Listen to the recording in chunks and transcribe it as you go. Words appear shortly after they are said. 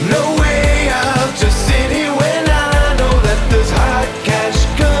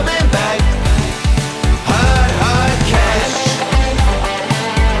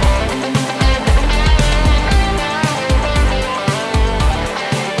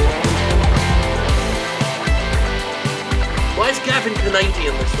Gavin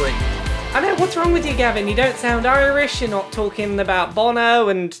Canadian this week. I know, what's wrong with you, Gavin? You don't sound Irish, you're not talking about Bono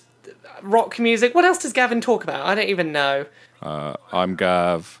and rock music. What else does Gavin talk about? I don't even know. I'm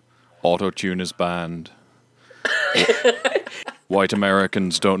Gav. Auto-tune is banned. White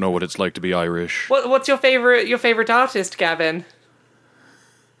Americans don't know what it's like to be Irish. What's your favorite artist, Gavin?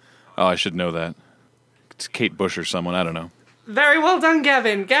 Oh, I should know that. It's Kate Bush or someone, I don't know. Very well done,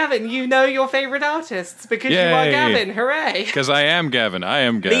 Gavin. Gavin, you know your favorite artists because you are Gavin. Hooray! Because I am Gavin.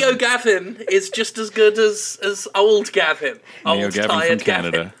 Neo Gavin is just as good as old Gavin. Neo Old, Gavin tired from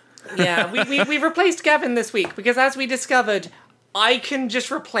Canada. Yeah, we replaced Gavin this week because, as we discovered, I can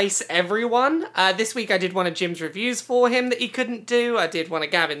just replace everyone. This week I did one of Jim's reviews for him that he couldn't do. I did one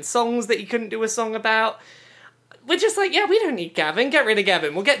of Gavin's songs that he couldn't do a song about. We're just like, yeah, we don't need Gavin. Get rid of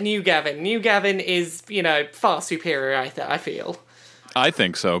Gavin. We'll get new Gavin. New Gavin is, far superior, I feel. I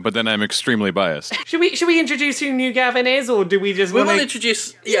think so, but then I'm extremely biased. Should we introduce who new Gavin is, or do we just we'll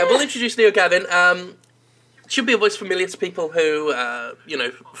introduce Neo Gavin. Should be a voice familiar to people who,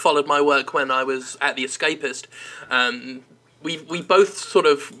 followed my work when I was at The Escapist. We both sort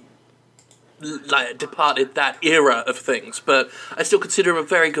of departed that era of things, but I still consider him a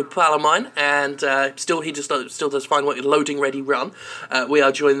very good pal of mine, and still does fine work in Loading Ready Run. We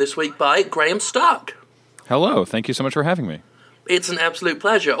are joined this week by Graham Stark. Hello, thank you so much for having me. It's an absolute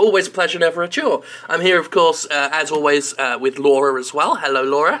pleasure. Always a pleasure, never a chore. I'm here, of course, as always, with Laura as well. Hello,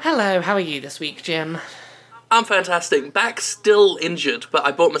 Laura. Hello, how are you this week, Jim? I'm fantastic. Back still injured, but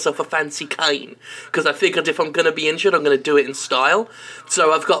I bought myself a fancy cane because I figured if I'm going to be injured, I'm going to do it in style.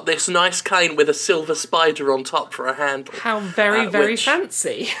 So I've got this nice cane with a silver spider on top for a handle. How very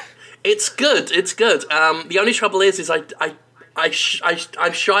fancy. It's good. It's good. The only trouble is I'm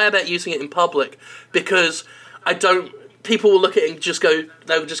shy about using it in public because I don't. People will look at it and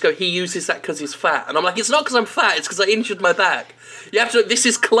they'll just go, he uses that because he's fat. And I'm like, it's not because I'm fat, it's because I injured my back. You have to, this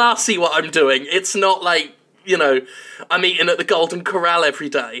is classy what I'm doing. It's not like, I'm eating at the Golden Corral every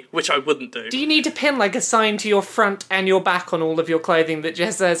day, which I wouldn't do. Do you need to pin like a sign to your front and your back on all of your clothing that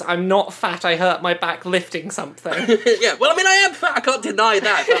just says, I'm not fat, I hurt my back lifting something? Yeah, well, I am fat, I can't deny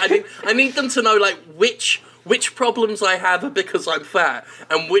that, but I need them to know, which problems I have are because I'm fat,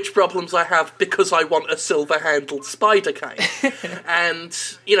 and which problems I have because I want a silver-handled spider cane. And,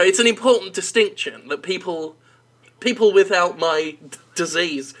 it's an important distinction that people without my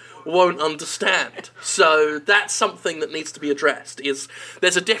disease won't understand. So that's something that needs to be addressed, is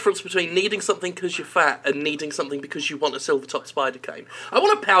there's a difference between needing something because you're fat and needing something because you want a silver-top spider cane. I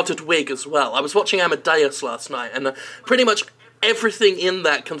want a powdered wig as well. I was watching Amadeus last night, and pretty much everything in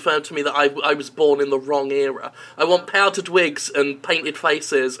that confirmed to me that I was born in the wrong era. I want powdered wigs and painted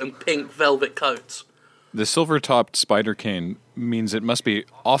faces and pink velvet coats. The silver-topped spider cane means it must be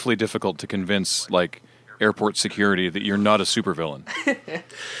awfully difficult to convince, airport security that you're not a supervillain.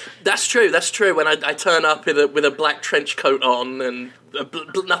 That's true. When I turn up with a black trench coat on and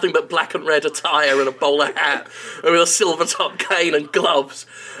nothing but black and red attire and a bowler hat and with a silver top cane and gloves.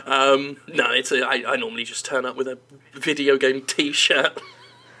 I normally just turn up with a video game t-shirt.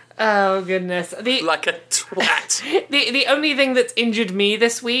 Oh, goodness. Like a twat. The only thing that's injured me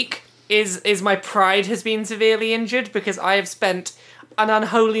this week is my pride has been severely injured because I have spent an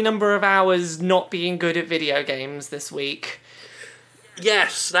unholy number of hours not being good at video games this week.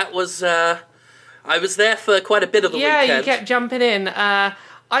 Yes, that was, I was there for quite a bit of the weekend. Yeah, you kept jumping in.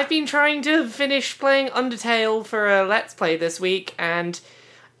 I've been trying to finish playing Undertale for a Let's Play this week, and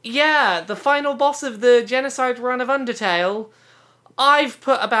the final boss of the Genocide run of Undertale, I've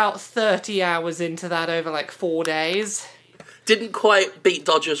put about 30 hours into that over 4 days. Didn't quite beat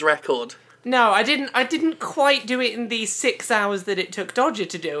Dodger's record. No, I didn't quite do it in the 6 hours that it took Dodger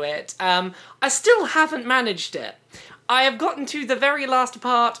to do it. I still haven't managed it. I have gotten to the very last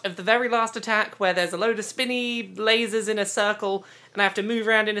part of the very last attack where there's a load of spinny lasers in a circle and I have to move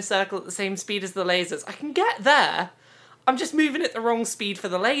around in a circle at the same speed as the lasers. I can get there. I'm just moving at the wrong speed for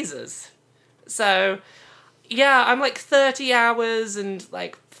the lasers. So, I'm 30 hours and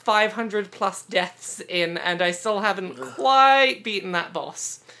 500 plus deaths in and I still haven't quite beaten that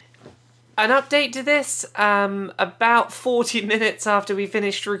boss. An update to this, about 40 minutes after we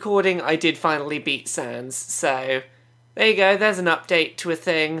finished recording, I did finally beat Sans, so there you go, there's an update to a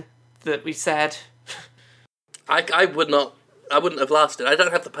thing that we said. I wouldn't have lasted. I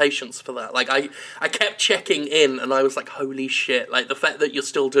don't have the patience for that. I kept checking in and I was like, holy shit, the fact that you're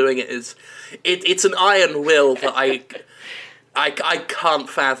still doing it is, it's an iron will that I can't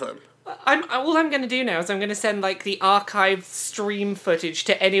fathom. All I'm going to do now is I'm going to send, the archived stream footage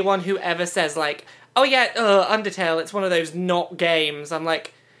to anyone who ever says, oh yeah, Undertale, it's one of those not games. I'm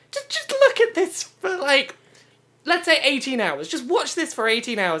like, just look at this for, let's say 18 hours. Just watch this for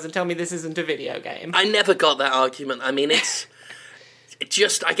 18 hours and tell me this isn't a video game. I never got that argument. I mean,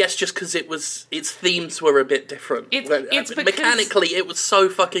 I guess just because its themes were a bit different. It's because mechanically, it was so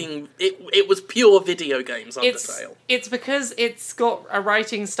fucking... It was pure video games, Undertale. It's because it's got a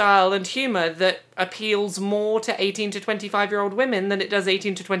writing style and humour that appeals more to 18 to 25-year-old women than it does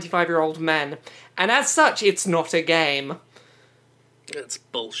 18 to 25-year-old men. And as such, it's not a game. It's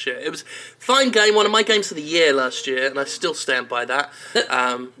bullshit. It was a fine game, one of my games of the year last year, and I still stand by that.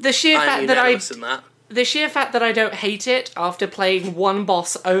 The sheer fact that The sheer fact that I don't hate it after playing one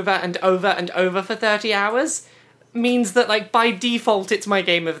boss over and over and over for 30 hours means that, like, by default, it's my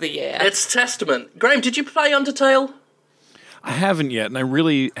game of the year. It's testament. Graham, did you play Undertale? I haven't yet, and I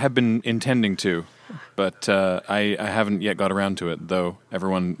really have been intending to, but I haven't yet got around to it, though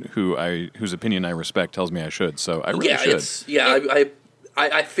everyone whose opinion I respect tells me I should, so I really should.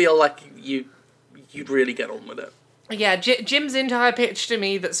 I feel like you'd really get on with it. Yeah, Jim's entire pitch to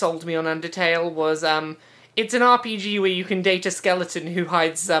me that sold me on Undertale was, it's an RPG where you can date a skeleton who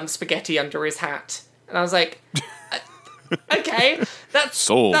hides spaghetti under his hat. And I was like, okay,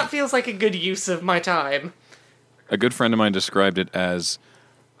 that feels like a good use of my time. A good friend of mine described it as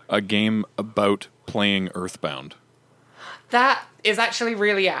a game about playing Earthbound. That is actually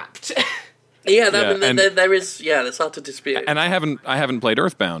really apt. That's hard to dispute. And I haven't played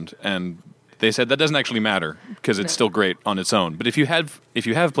Earthbound, and they said that doesn't actually matter because it's still great on its own. But if you have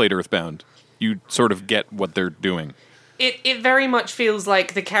played Earthbound, you sort of get what they're doing. It very much feels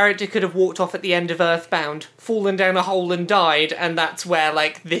like the character could have walked off at the end of Earthbound, fallen down a hole and died, and that's where,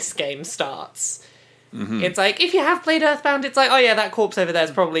 like, this game starts. Mm-hmm. It's like, if you have played Earthbound, it's like, oh yeah, that corpse over there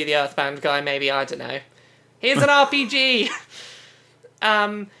is probably the Earthbound guy, maybe, I don't know. Here's an RPG!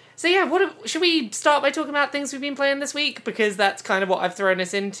 So yeah, should we start by talking about things we've been playing this week? Because that's kind of what I've thrown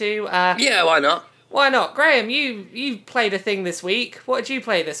us into. Yeah, why not? Why not? Graham, you played a thing this week. What did you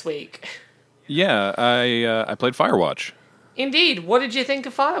play this week? Yeah, I played Firewatch. Indeed. What did you think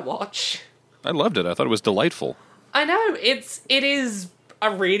of Firewatch? I loved it. I thought it was delightful. I know. It is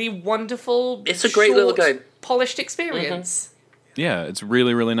a really wonderful, it's a great little game, polished experience. Mm-hmm. Yeah, it's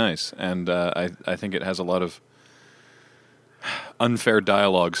really, really nice. And I think it has a lot of unfair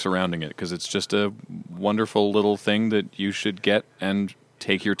dialogue surrounding it, because it's just a wonderful little thing that you should get and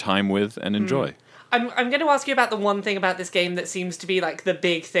take your time with and enjoy. I'm going to ask you about the one thing about this game that seems to be like the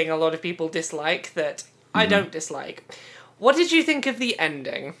big thing a lot of people dislike that I don't dislike. What did you think of the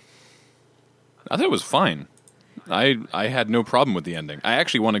ending? I thought it was fine. I had no problem with the ending. I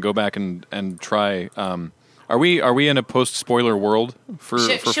actually want to go back and try. Are we in a post-spoiler world for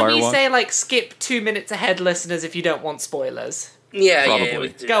Firewatch? Should we say, like, skip 2 minutes ahead, listeners, if you don't want spoilers? Yeah,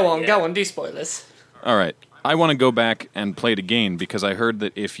 probably. Yeah, go on, do spoilers. All right. I want to go back and play it again because I heard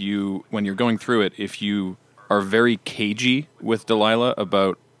that when you're going through it, if you are very cagey with Delilah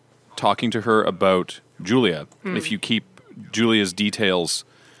about talking to her about Julia, if you keep Julia's details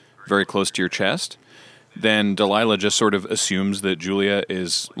very close to your chest, then Delilah just sort of assumes that Julia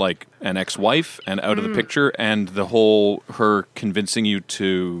is like an ex-wife and out of the picture, and the whole her convincing you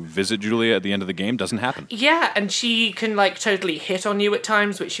to visit Julia at the end of the game doesn't happen. Yeah, and she can like totally hit on you at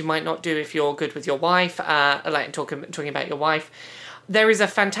times, which you might not do if you're good with your wife, like talking about your wife. There is a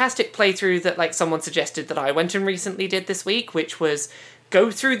fantastic playthrough that like someone suggested that I went and recently did this week, which was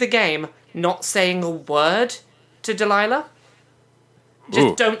go through the game not saying a word to Delilah.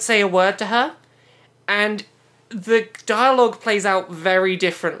 Just don't say a word to her. And the dialogue plays out very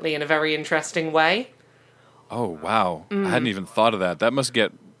differently in a very interesting way. Oh, wow. I hadn't even thought of that. That must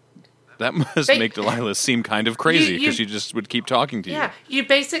make Delilah seem kind of crazy, because she just would keep talking to you. Yeah, you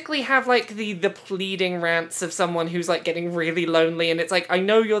basically have, like, the pleading rants of someone who's, like, getting really lonely, and it's like, I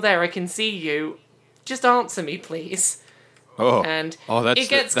know you're there, I can see you, just answer me, please.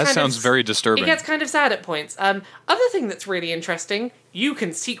 That sounds very disturbing. It gets kind of sad at points. Other thing that's really interesting, you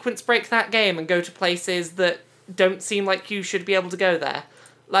can sequence break that game and go to places that don't seem like you should be able to go there.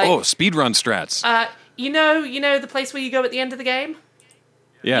 Like, speedrun strats. You know the place where you go at the end of the game?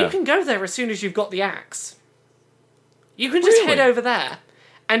 Yeah. You can go there as soon as you've got the axe. You can just head over there,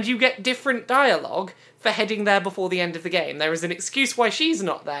 and you get different dialogue for heading there before the end of the game. There is an excuse why she's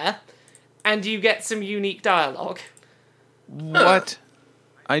not there, and you get some unique dialogue. What?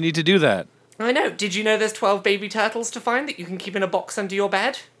 I need to do that. I know. Did you know there's 12 baby turtles to find that you can keep in a box under your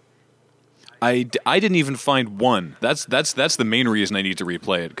bed? I didn't even find one. That's the main reason I need to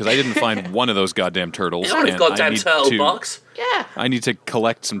replay it, because I didn't find one of those goddamn turtles. It's not a goddamn turtle box. Yeah. I need to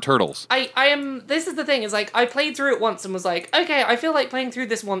collect some turtles. This is the thing, is like, I played through it once and was like, okay, I feel like playing through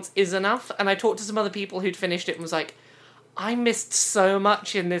this once is enough, and I talked to some other people who'd finished it and was like, I missed so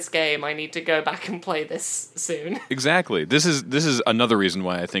much in this game. I need to go back and play this soon. Exactly. This is another reason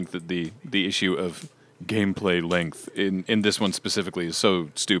why I think that the issue of gameplay length in this one specifically is so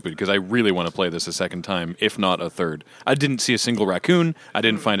stupid, because I really want to play this a second time, if not a third. I didn't see a single raccoon. I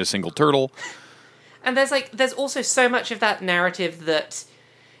didn't find a single turtle. And there's also so much of that narrative that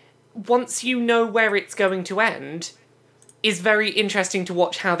once you know where it's going to end, is very interesting to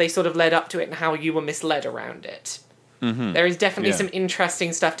watch how they sort of led up to it and how you were misled around it. Mm-hmm. There is definitely some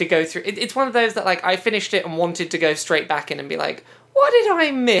interesting stuff to go through. It's one of those that, like, I finished it and wanted to go straight back in and be like, what did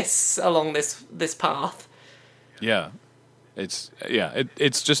I miss along this path? Yeah. It's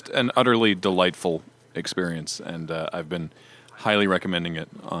just an utterly delightful experience, and I've been highly recommending it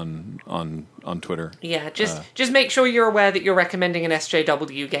on Twitter. Yeah, just make sure you're aware that you're recommending an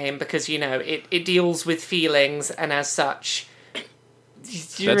SJW game, because, you know, it deals with feelings, and as such,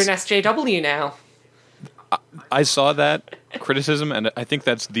 you're an SJW now. I saw that criticism, and I think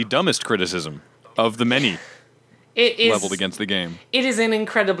that's the dumbest criticism of the many leveled against the game. It is an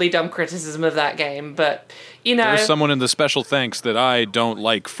incredibly dumb criticism of that game, but, you know... There's someone in the special thanks that I don't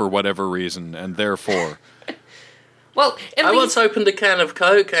like for whatever reason, and therefore... Well, I once opened a can of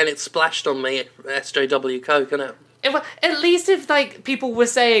Coke and it splashed on me, SJW Coke, innit? At least if, like, people were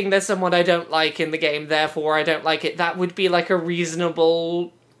saying there's someone I don't like in the game, therefore I don't like it, that would be, like, a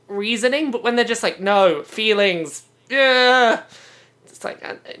reasonable reasoning. But when they're just like, no, feelings, it's like,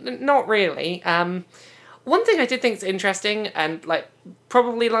 not really. One thing I did think is interesting, and, like,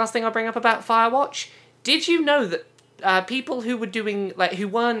 probably last thing I'll bring up about Firewatch, did you know that people who were doing, like, who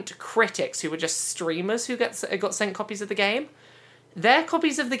weren't critics, who were just streamers who got sent copies of the game, their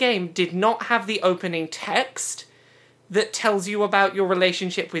copies of the game did not have the opening text that tells you about your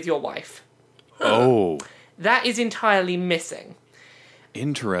relationship with your wife. Oh. That is entirely missing.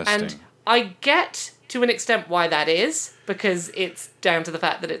 Interesting. And I get, to an extent, why that is, because it's down to the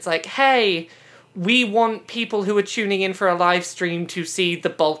fact that it's like, hey, we want people who are tuning in for a live stream to see the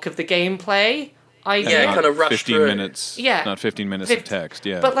bulk of the gameplay. Kind of rush 15 through. Minutes. Yeah. Not 15 minutes of text,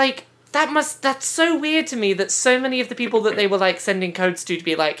 yeah. But, like, that's so weird to me that so many of the people that they were, like, sending codes to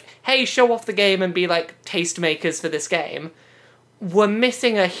be like, hey, show off the game and be, like, tastemakers for this game, were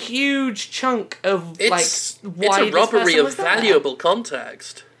missing a huge chunk of, why it's a robbery of valuable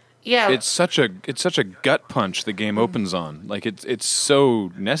context. Yeah. It's such a gut punch the game opens on. Like, it's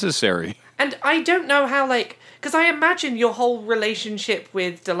so necessary. And I don't know how, like... Because I imagine your whole relationship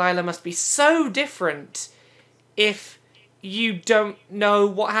with Delilah must be so different if you don't know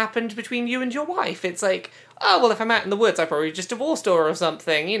what happened between you and your wife. It's like, oh, well, if I'm out in the woods, I probably just divorced her or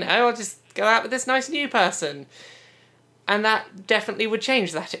something, you know, I'll just go out with this nice new person. And that definitely would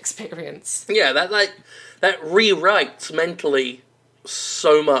change that experience. Yeah, that rewrites mentally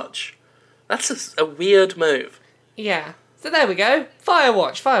so much. That's a weird move. Yeah. So there we go.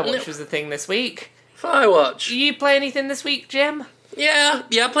 Firewatch. Firewatch was the thing this week. Firewatch. Do you play anything this week, Jim? Yeah,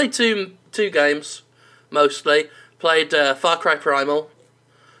 I played two games, mostly. Played Far Cry Primal,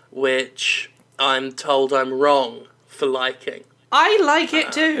 which I'm told I'm wrong for liking. I like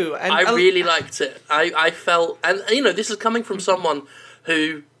it too. And I really liked it. I felt... And, you know, this is coming from someone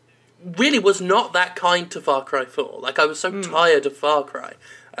who really was not that kind to Far Cry 4. Like, I was so tired of Far Cry.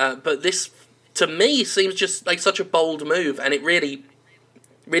 But this, to me, seems just like such a bold move, and it really,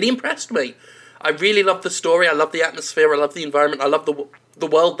 really impressed me. I really love the story, I love the atmosphere, I love the environment, I love the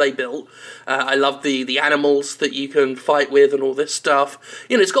world they built. I love the animals that you can fight with and all this stuff.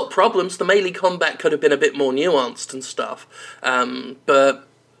 You know, it's got problems. The melee combat could have been a bit more nuanced and stuff. But,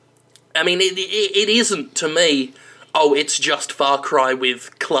 I mean, it isn't, to me, it's just Far Cry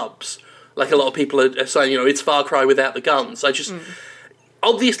with clubs. Like a lot of people are saying, you know, it's Far Cry without the guns.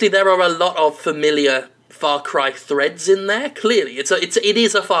 Obviously, there are a lot of familiar Far Cry threads in there. Clearly, it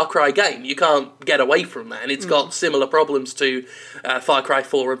is a Far Cry game. You can't get away from that, and it's got similar problems to Far Cry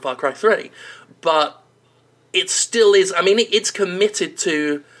 4 and Far Cry 3. But it still is. I mean, it's committed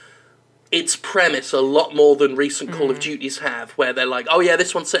to its premise a lot more than recent Call of Duties have, where they're like, oh yeah,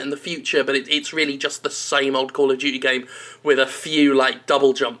 this one's set in the future, but it's really just the same old Call of Duty game with a few like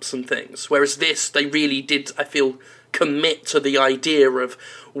double jumps and things. Whereas this, they really did, I feel, commit to the idea of,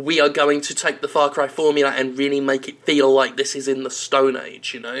 we are going to take the Far Cry formula and really make it feel like this is in the Stone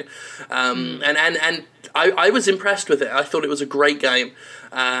Age, you know? And I was impressed with it. I thought it was a great game.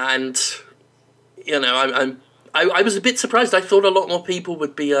 And, you know, I was a bit surprised. I thought a lot more people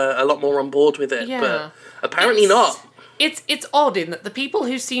would be a lot more on board with it. Yeah. But apparently not. It's odd in that the people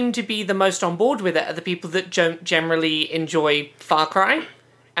who seem to be the most on board with it are the people that don't generally enjoy Far Cry.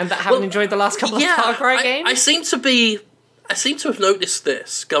 And that haven't enjoyed the last couple of Far Cry games? I seem to have noticed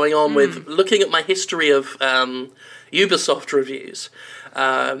this going on with looking at my history of, Ubisoft reviews,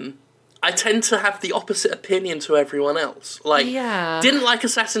 I tend to have the opposite opinion to everyone else. Like, didn't like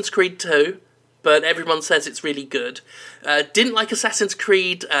Assassin's Creed 2, but everyone says it's really good. Didn't like Assassin's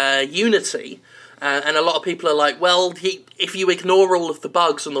Creed Unity, and a lot of people are like, well, if you ignore all of the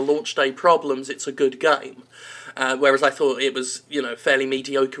bugs and the launch day problems, it's a good game. Whereas I thought it was, fairly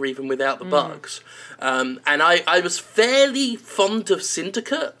mediocre even without the bugs. And I was fairly fond of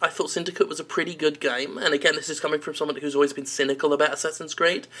Syndicate. I thought Syndicate was a pretty good game. And again, this is coming from someone who's always been cynical about Assassin's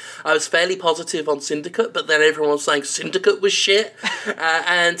Creed. I was fairly positive on Syndicate, but then everyone was saying Syndicate was shit.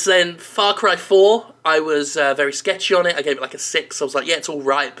 And then Far Cry 4, I was very sketchy on it. I gave it like a 6. I was like, yeah, it's all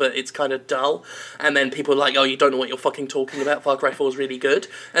right, but it's kind of dull. And then people were like, oh, you don't know what you're fucking talking about. Far Cry 4 is really good.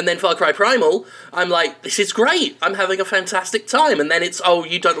 And then Far Cry Primal, I'm like, this is great. I'm having a fantastic time. And then it's, oh,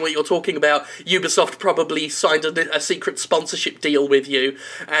 you don't know what you're talking about. Ubisoft probably signed a secret sponsorship deal with you,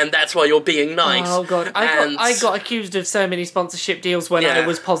 and that's why you're being nice. Oh, God. I got accused of so many sponsorship deals when I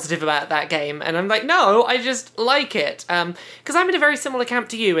was positive about that game. And I'm like, no, I just like it. Because I'm in a very similar camp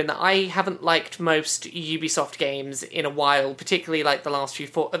to you in that I haven't liked most Ubisoft games in a while, particularly like the last few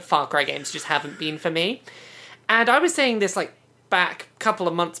Far Cry games just haven't been for me. And I was saying this like back a couple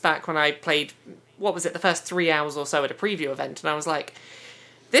of months back when I played, what was it, the first 3 hours or so at a preview event, and I was like,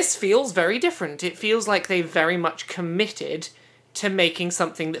 this feels very different. It feels like they've very much committed to making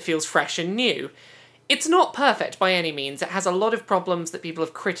something that feels fresh and new. It's not perfect by any means. It has a lot of problems that people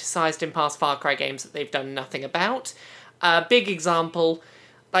have criticised in past Far Cry games that they've done nothing about. A big example,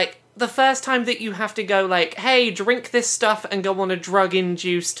 like, the first time that you have to go, like, hey, drink this stuff and go on a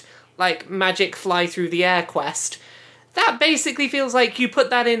drug-induced, like, magic fly-through-the-air quest, that basically feels like you put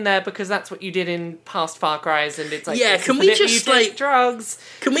that in there because that's what you did in past Far Cries, and it's like, yeah, can we just, like, drugs?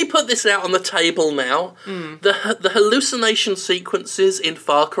 Can we put this out on the table now? The hallucination sequences in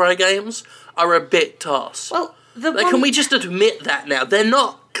Far Cry games are a bit toss. Well, can we just admit that now? They're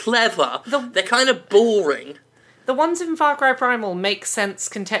not clever. They're kind of boring. The ones in Far Cry Primal make sense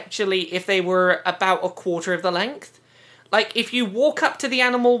contextually if they were about a quarter of the length. Like, if you walk up to the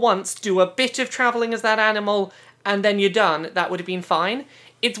animal once, do a bit of travelling as that animal, and then you're done, that would have been fine.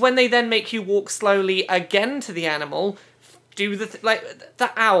 It's when they then make you walk slowly again to the animal, do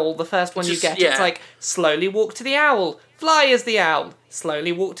the owl, the first one you get. Yeah. It's like, slowly walk to the owl, fly as the owl,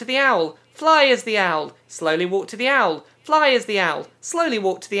 slowly walk to the owl, fly as the owl, slowly walk to the owl, fly as the owl, slowly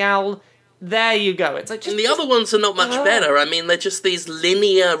walk to the owl. There you go. It's like, and the other ones are not much better. I mean, they're just these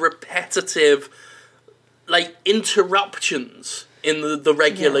linear, repetitive, like, interruptions in the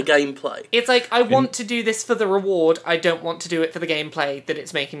regular gameplay. It's like, I want to do this for the reward, I don't want to do it for the gameplay that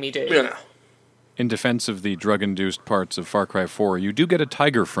it's making me do. Yeah. In defense of the drug-induced parts of Far Cry 4, you do get a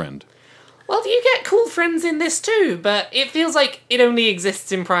tiger friend. Well, you get cool friends in this too, but it feels like it only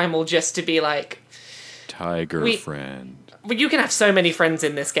exists in Primal just to be like... Tiger friend. Well, you can have so many friends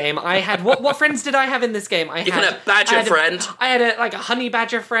in this game. I had... What friends did I have in this game? You can have badger friend. I had a honey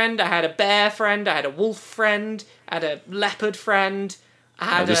badger friend, I had a bear friend, I had a wolf friend, I had a leopard friend,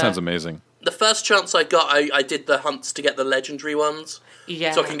 this sounds amazing. The first chance I got, I did the hunts to get the legendary ones.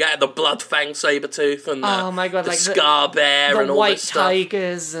 Yeah. So I can get the Bloodfang Sabretooth and the like Scar Bear and all this stuff. The white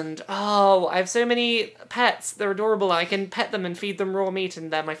tigers and... Oh, I have so many pets. They're adorable. I can pet them and feed them raw meat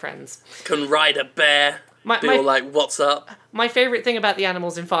and they're my friends. Can ride a bear. All like, what's up? My favourite thing about the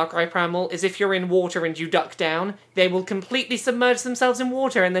animals in Far Cry Primal is if you're in water and you duck down, they will completely submerge themselves in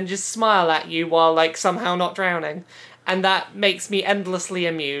water and then just smile at you while, like, somehow not drowning. And that makes me endlessly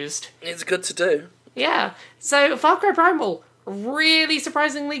amused. It's good to do. Yeah. So, Far Cry Primal, really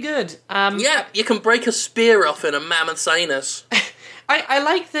surprisingly good. Yeah, you can break a spear off in a mammoth's anus. I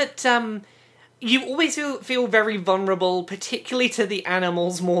like that you always feel very vulnerable, particularly to the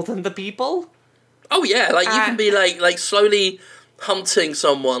animals more than the people. Oh yeah, like, you can be like slowly hunting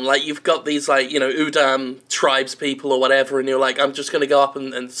someone, like, you've got these, like, Udam tribes people or whatever, and you're like, I'm just gonna go up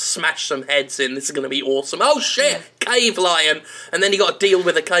and smash some heads in, this is gonna be awesome. Oh shit, cave lion! And then you gotta deal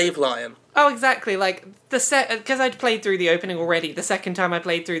with a cave lion. Oh, exactly, like, because I'd played through the opening already, the second time I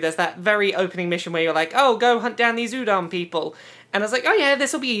played through, there's that very opening mission where you're like, oh, go hunt down these Udam people. And I was like, oh yeah,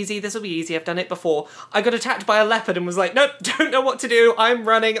 this'll be easy, I've done it before. I got attacked by a leopard and was like, nope, don't know what to do, I'm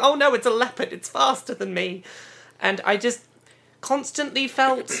running. Oh no, it's a leopard, it's faster than me. And I just constantly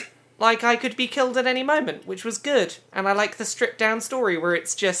felt like I could be killed at any moment, which was good. And I like the stripped down story where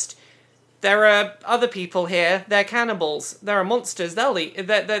it's just, there are other people here, they're cannibals, there are monsters, they'll eat,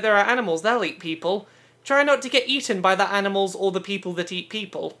 there are animals, they'll eat people. Try not to get eaten by the animals or the people that eat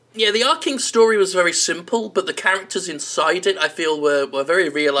people. Yeah, the Arking story was very simple, but the characters inside it, I feel, were very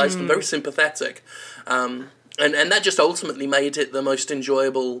realised and very sympathetic. And that just ultimately made it the most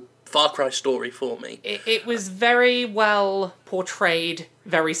enjoyable Far Cry story for me. It was very well portrayed,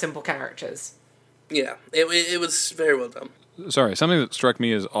 very simple characters. Yeah, it was very well done. Sorry, something that struck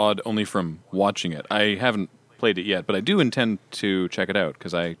me as odd only from watching it. I haven't played it yet, but I do intend to check it out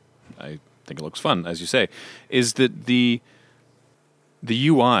because I think it looks fun, as you say. Is that the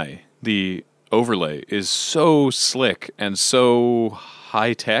UI, the overlay, is so slick and so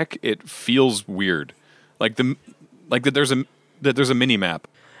high tech. It feels weird, that there's a mini map.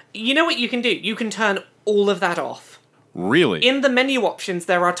 You know what you can do? You can turn all of that off. Really? In the menu options,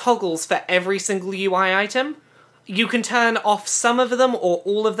 there are toggles for every single UI item. You can turn off some of them, or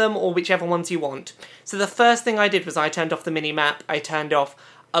all of them, or whichever ones you want. So the first thing I did was I turned off the mini-map, I turned off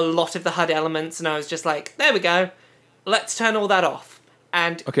a lot of the HUD elements, and I was just like, there we go, let's turn all that off.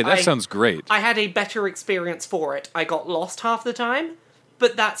 And okay, that sounds great. I had a better experience for it. I got lost half the time,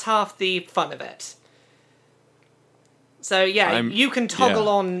 but that's half the fun of it. So yeah, you can toggle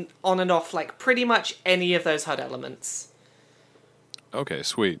on and off like pretty much any of those HUD elements. Okay,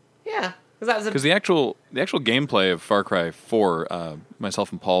 sweet. Yeah, because the actual gameplay of Far Cry 4,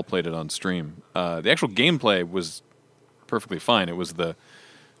 myself and Paul played it on stream. The actual gameplay was perfectly fine. It was the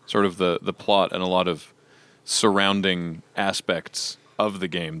sort of the plot and a lot of surrounding aspects of the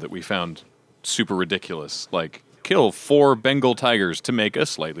game that we found super ridiculous, like kill 4 Bengal tigers to make a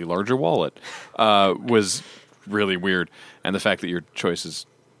slightly larger wallet, was really weird, and the fact that your choices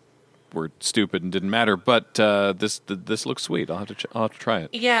were stupid and didn't matter. But this looks sweet. I'll have to try it.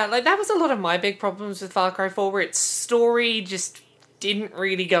 Yeah, like that was a lot of my big problems with Far Cry 4, where its story just didn't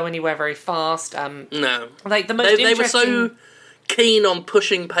really go anywhere very fast. No, like the most they were so keen on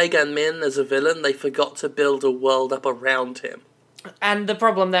pushing Pagan Min as a villain, they forgot to build a world up around him. And the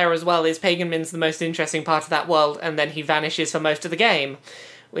problem there as well is Pagan Min's the most interesting part of that world, and then he vanishes for most of the game.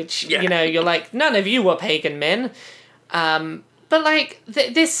 Which, you know, you're like, none of you were Pagan Min. But, like,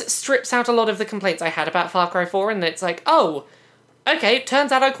 this strips out a lot of the complaints I had about Far Cry 4, and it's like, oh, okay, it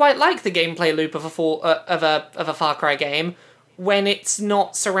turns out I quite like the gameplay loop of a Far Cry game when it's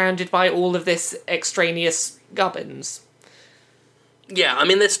not surrounded by all of this extraneous gubbins. Yeah, I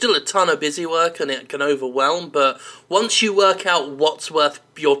mean, there's still a ton of busy work and it can overwhelm, but once you work out what's worth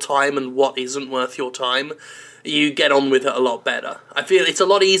your time and what isn't worth your time, you get on with it a lot better. I feel it's a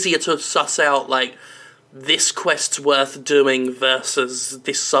lot easier to suss out, like, this quest's worth doing versus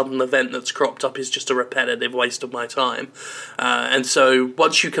this sudden event that's cropped up is just a repetitive waste of my time. And so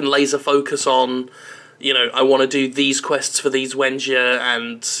once you can laser focus on, you know, I want to do these quests for these Wenjia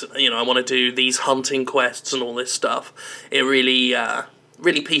and, you know, I want to do these hunting quests and all this stuff, it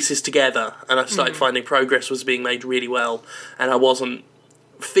really pieces together, and I started finding progress was being made really well, and I wasn't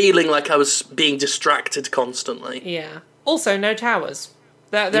feeling like I was being distracted constantly. Yeah. Also, no towers.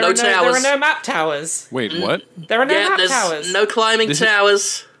 There are no map towers. Wait, what? There are no map towers. No climbing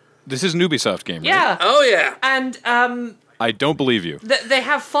towers. This is an Ubisoft game, right? Yeah. Oh, yeah. And, I don't believe you. They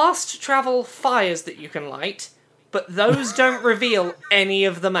have fast travel fires that you can light, but those don't reveal any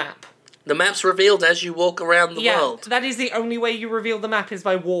of the map. The map's revealed as you walk around the world. That is the only way you reveal the map is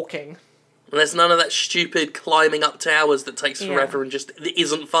by walking. And there's none of that stupid climbing up towers that takes forever and just it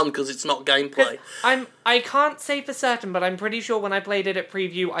isn't fun because it's not gameplay. I can't say for certain, but I'm pretty sure when I played it at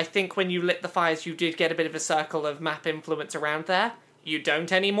preview, I think when you lit the fires, you did get a bit of a circle of map influence around there. You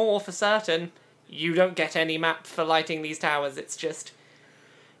don't anymore for certain. You don't get any map for lighting these towers. It's just,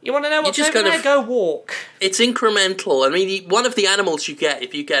 you want to know what's over there? Go walk. It's incremental. I mean, one of the animals you get,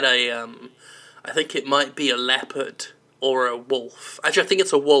 if you get a, I think it might be a leopard or a wolf. Actually, I think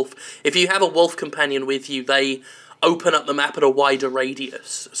it's a wolf. If you have a wolf companion with you, they open up the map at a wider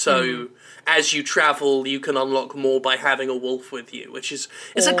radius. So as you travel, you can unlock more by having a wolf with you, which is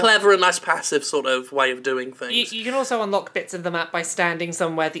a clever and nice passive sort of way of doing things. You can also unlock bits of the map by standing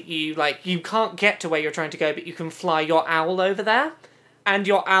somewhere that you can't get to where you're trying to go, but you can fly your owl over there, and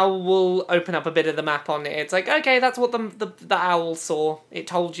your owl will open up a bit of the map on it. It's like, okay, that's what the owl saw. It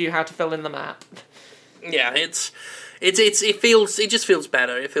told you how to fill in the map. Yeah, it just feels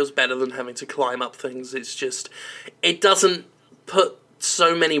better. It feels better than having to climb up things. It's just, it doesn't put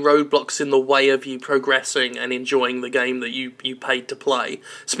so many roadblocks in the way of you progressing and enjoying the game that you paid to play.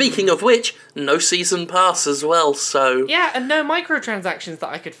 Speaking of which, no season pass as well, so... Yeah, and no microtransactions that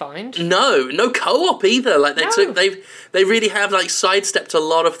I could find. No co-op either. Like they really have like sidestepped a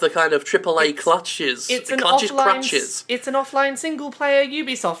lot of the kind of AAA crutches. It's an offline single player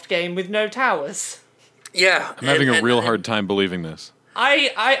Ubisoft game with no towers. Yeah. I'm having a real hard time believing this.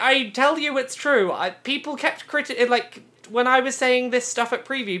 I tell you it's true. People kept when I was saying this stuff at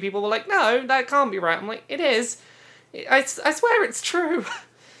preview, people were like, no, that can't be right. I'm like, it is. I swear it's true.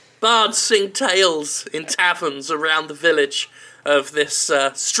 Bards sing tales in taverns around the village of this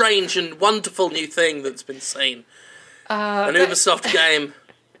strange and wonderful new thing that's been seen. An Ubisoft game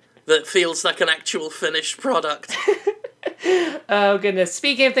that feels like an actual finished product. Oh, goodness.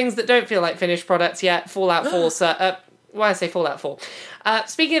 Speaking of things that don't feel like finished products yet, Fallout 4... why I say Fallout 4?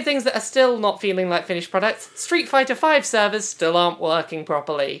 Speaking of things that are still not feeling like finished products, Street Fighter V servers still aren't working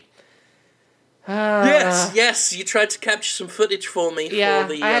properly. Yes, you tried to capture some footage for me. Yeah,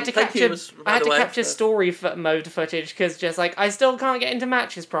 for the, I had to capture for... story mode footage because just like I still can't get into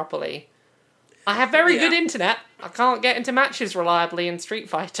matches properly. I have very good internet. I can't get into matches reliably in Street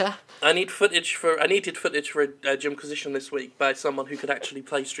Fighter. I needed footage for a Gymquisition this week by someone who could actually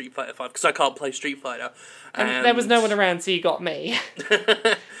play Street Fighter 5 because I can't play Street Fighter. And there was no one around, so you got me.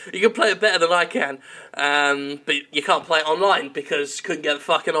 You can play it better than I can, but you can't play it online because you couldn't get the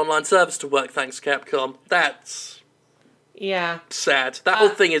fucking online service to work. Thanks, Capcom. That's sad. That whole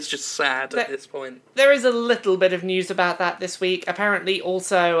thing is just sad at this point. There is a little bit of news about that this week. Apparently,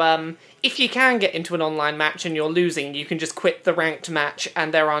 also, if you can get into an online match and you're losing, you can just quit the ranked match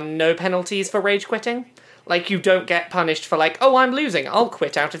and there are no penalties for rage quitting. Like, you don't get punished for like, oh, I'm losing, I'll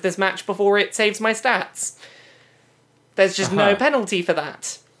quit out of this match before it saves my stats. There's just no penalty for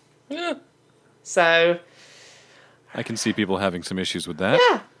that. Yeah. So... I can see people having some issues with that.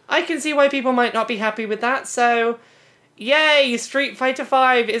 Yeah, I can see why people might not be happy with that, so... Yay! Street Fighter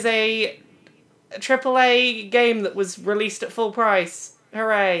V is a AAA game that was released at full price.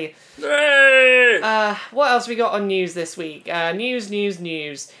 Hooray! Hey! What else we got on news this week?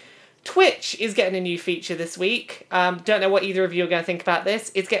 News. Twitch is getting a new feature this week. Don't know what either of you are going to think about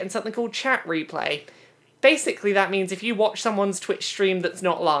this. It's getting something called chat replay. Basically, that means if you watch someone's Twitch stream that's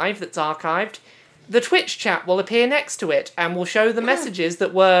not live, that's archived, the Twitch chat will appear next to it and will show the messages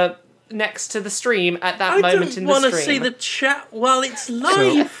that were next to the stream at that moment in the stream. I don't want to see the chat while it's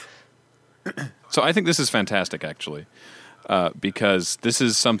live. So I think this is fantastic, actually, because this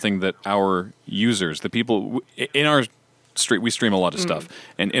is something that our users, the people in our stream, we stream a lot of stuff,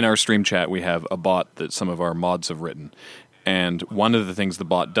 and in our stream chat we have a bot that some of our mods have written. And one of the things the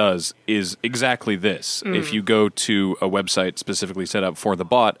bot does is exactly this. If you go to a website specifically set up for the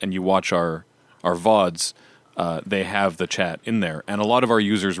bot and you watch our VODs, they have the chat in there. And a lot of our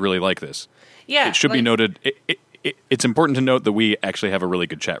users really like this. Yeah. It should be noted, it's important to note that we actually have a really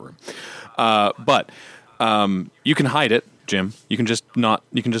good chat room. But you can hide it, Jim. You can just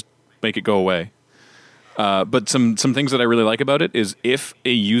make it go away. But some things that I really like about it is if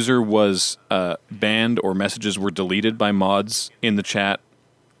a user was banned or messages were deleted by mods in the chat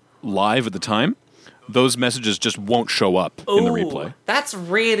live at the time, those messages just won't show up in the replay. That's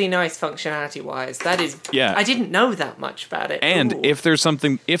really nice functionality-wise. That is... Yeah. I didn't know that much about it. And if there's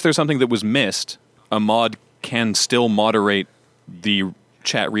something that was missed, a mod can still moderate the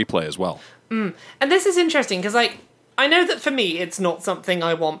chat replay as well. And this is interesting, because, like, I know that for me it's not something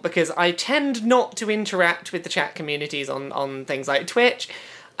I want because I tend not to interact with the chat communities on things like Twitch,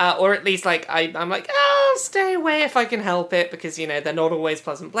 or at least like I'm like, I'll stay away if I can help it because, you know, they're not always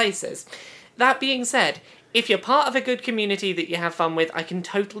pleasant places. That being said, if you're part of a good community that you have fun with, I can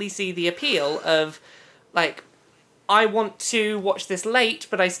totally see the appeal of, like, I want to watch this late,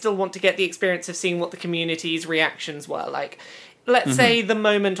 but I still want to get the experience of seeing what the community's reactions were. Like, let's say the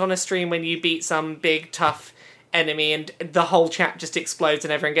moment on a stream when you beat some big, tough enemy and the whole chat just explodes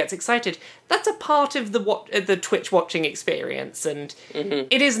and everyone gets excited. That's a part of the Twitch watching experience, and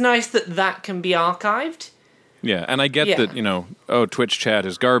it is nice that can be archived. Yeah, and I get that, you know, Twitch chat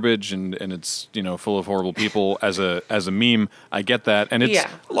is garbage and it's, you know, full of horrible people as a meme. I get that, and it's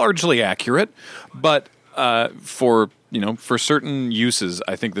largely accurate, but for certain uses,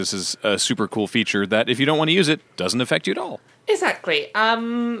 I think this is a super cool feature that if you don't want to use it, doesn't affect you at all. Exactly.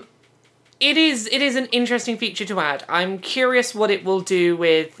 It is an interesting feature to add. I'm curious what it will do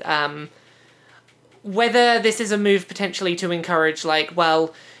with whether this is a move potentially to encourage, like,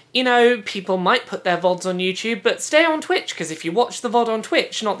 well, you know, people might put their VODs on YouTube, but stay on Twitch, because if you watch the VOD on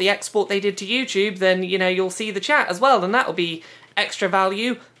Twitch, not the export they did to YouTube, then, you know, you'll see the chat as well, and that'll be extra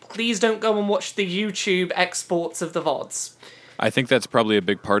value. Please don't go and watch the YouTube exports of the VODs. I think that's probably a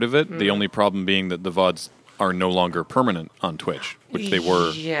big part of it. The only problem being that the VODs are no longer permanent on Twitch, which they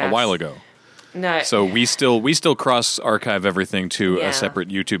were a while ago. No. So we still cross-archive everything to a separate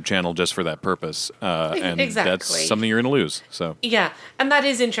YouTube channel just for that purpose, and that's something you're going to lose. So yeah, and that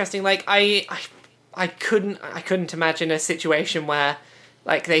is interesting. Like I couldn't imagine a situation where,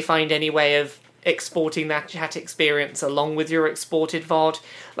 like, they find any way of exporting that chat experience along with your exported VOD.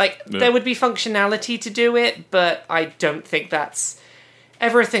 Like, there would be functionality to do it, but I don't think that's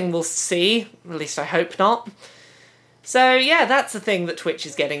everything we'll see. At least I hope not. So, yeah, that's the thing that Twitch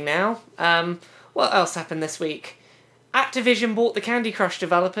is getting now. What else happened this week? Activision bought the Candy Crush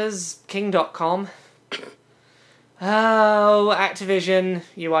developers, King.com. Oh, Activision,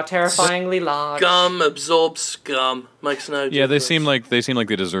 you are terrifyingly large. Scum absorbs scum. Makes no difference. Yeah, they seem like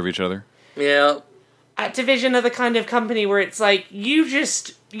they deserve each other. Yeah. Activision are the kind of company where it's like, you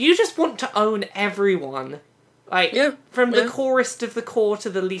just want to own everyone. Like, from the corest of the core to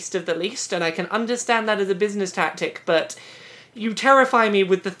the least of the least, and I can understand that as a business tactic, but you terrify me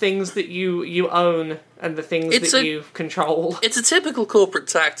with the things that you own and the things you control. It's a typical corporate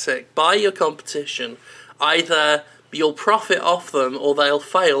tactic. Buy your competition. Either you'll profit off them or they'll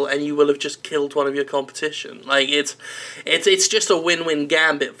fail and you will have just killed one of your competition. Like, it's just a win-win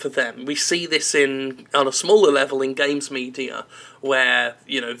gambit for them. We see this on a smaller level in games media, where,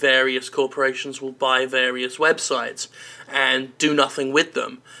 various corporations will buy various websites and do nothing with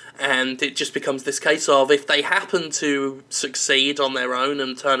them. And it just becomes this case of, if they happen to succeed on their own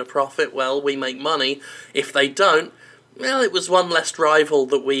and turn a profit, well, we make money. If they don't, well, it was one less rival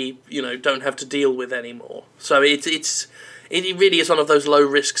that we, don't have to deal with anymore. So it really is one of those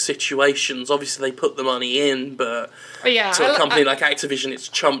low-risk situations. Obviously, they put the money in, but to a company like Activision, it's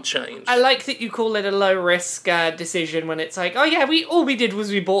chump change. I like that you call it a low-risk decision when it's like, oh yeah, all we did was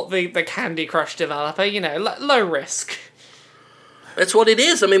we bought the Candy Crush developer, low risk. That's what it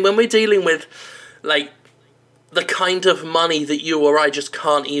is. I mean, when we're dealing with, like, the kind of money that you or I just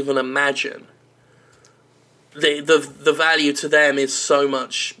can't even imagine, the value to them is so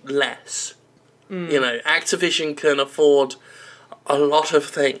much less. Activision can afford a lot of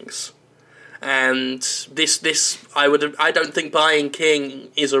things, and this I don't think buying King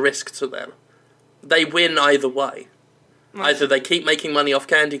is a risk to them. They win either way. Either they keep making money off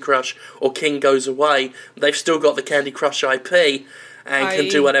Candy Crush, or King goes away. They've still got the Candy Crush IP, and can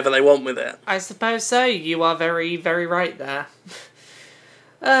do whatever they want with it. I suppose so. You are very, very right there.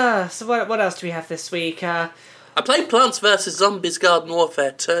 So what else do we have this week? I played Plants vs. Zombies Garden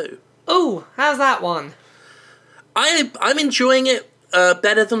Warfare 2. Oh, how's that one? I'm enjoying it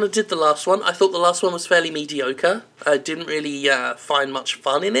better than I did the last one. I thought the last one was fairly mediocre. I didn't really find much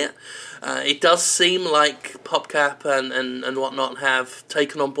fun in it. It does seem like PopCap and whatnot have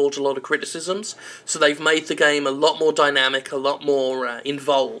taken on board a lot of criticisms, so they've made the game a lot more dynamic, a lot more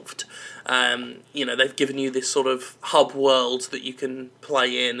involved. They've given you this sort of hub world that you can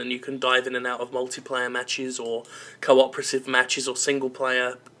play in, and you can dive in and out of multiplayer matches or cooperative matches or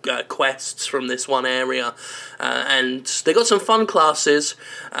single-player quests from this one area. And they got some fun classes.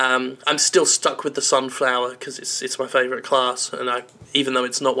 I'm still stuck with the Sunflower because it's my favourite class, and even though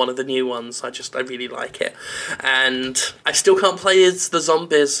it's not one of the new ones, I really like it. And I still can't play as the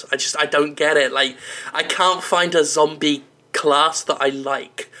zombies. I don't get it. Like, I can't find a zombie class that I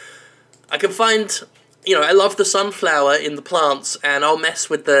like. I can find, I love the Sunflower in the plants, and I'll mess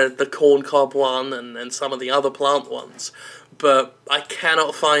with the corn cob one and some of the other plant ones, but I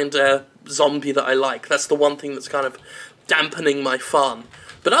cannot find a zombie that I like. That's the one thing that's kind of dampening my fun.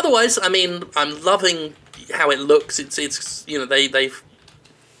 But otherwise, I mean, I'm loving how it looks. It's they've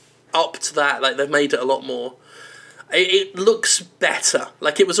upped that, like, they've made it a lot more. It looks better.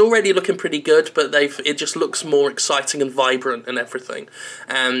 Like, it was already looking pretty good, but it just looks more exciting and vibrant and everything.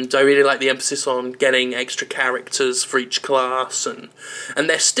 And I really like the emphasis on getting extra characters for each class, and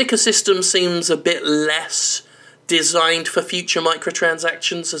their sticker system seems a bit less designed for future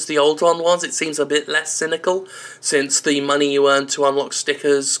microtransactions as the old one was. It seems a bit less cynical, since the money you earn to unlock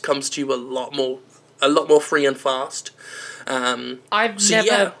stickers comes to you a lot more free and fast.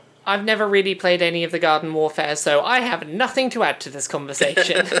 I've never really played any of the Garden Warfare, so I have nothing to add to this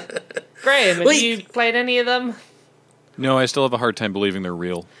conversation. Graham, have you played any of them? No, I still have a hard time believing they're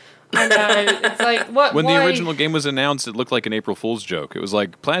real. I know, it's like, what? When the original game was announced, it looked like an April Fool's joke. It was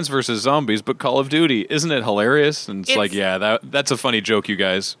like, Plants vs. Zombies, but Call of Duty. Isn't it hilarious? And it's like, yeah, that's a funny joke, you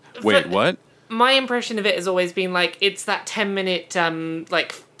guys. Wait, what? My impression of it has always been like, it's that 10-minute,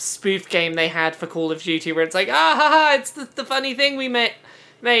 spoof game they had for Call of Duty, where it's like, it's the funny thing we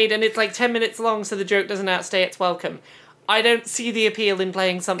made, and it's like 10 minutes long, so the joke doesn't outstay its welcome. I don't see the appeal in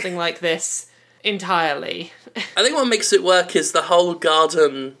playing something like this entirely. I think what makes it work is the whole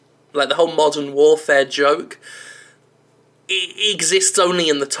garden, like the whole modern warfare joke, it exists only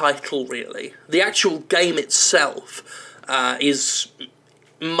in the title, really. The actual game itself is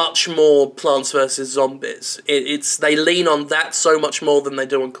much more Plants vs. Zombies. They lean on that so much more than they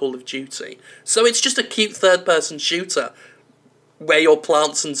do on Call of Duty. So it's just a cute third-person shooter where you're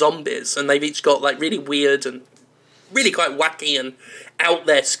plants and zombies, and they've each got like really weird and really quite wacky and out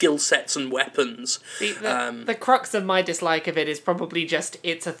there skill sets and weapons. The crux of my dislike of it is probably just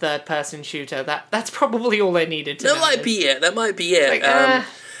it's a third-person shooter. That's probably all I needed to know. That might be it.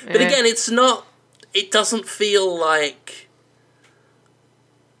 But again, it's not... It doesn't feel like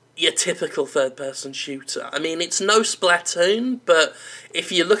your typical third-person shooter. I mean, it's no Splatoon, but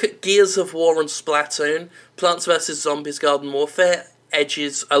if you look at Gears of War and Splatoon, Plants vs. Zombies Garden Warfare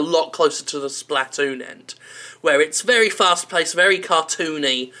edges a lot closer to the Splatoon end, where it's very fast-paced, very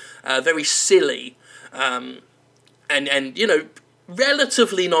cartoony, very silly, and you know,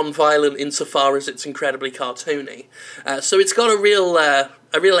 relatively non-violent insofar as it's incredibly cartoony. So it's got a real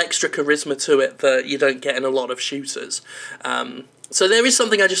extra charisma to it that you don't get in a lot of shooters. So there is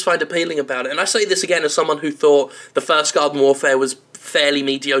something I just find appealing about it. And I say this again as someone who thought the first Garden Warfare was fairly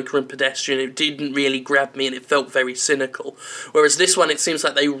mediocre and pedestrian. It didn't really grab me and it felt very cynical. Whereas this one, it seems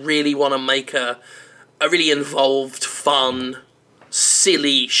like they really want to make a really involved, fun,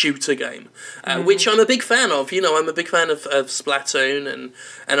 silly shooter game, which I'm a big fan of. You know, I'm a big fan of Splatoon, and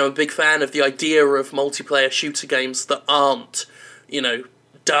I'm a big fan of the idea of multiplayer shooter games that aren't, you know,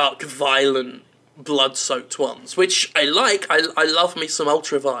 dark, violent, blood-soaked ones, which I like. I love me some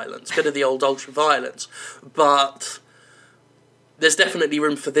ultra-violence, bit of the old ultra-violence, but there's definitely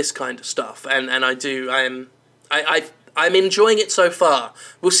room for this kind of stuff, and I'm enjoying it so far.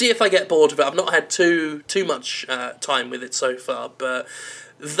 We'll see if I get bored of it. I've not had too much time with it so far, but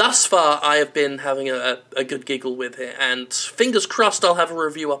thus far I have been having a good giggle with it, and fingers crossed I'll have a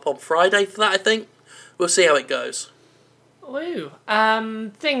review up on Friday for that, I think. We'll see how it goes. Woo.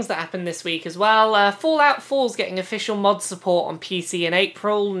 Things that happened this week as well. Fallout 4's getting official mod support on PC in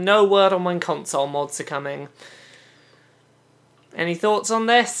April. No word on when console mods are coming. Any thoughts on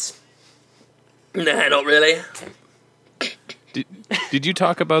this? Nah, not really. Did you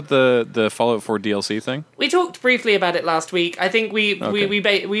talk about the Fallout 4 DLC thing? We talked briefly about it last week. I think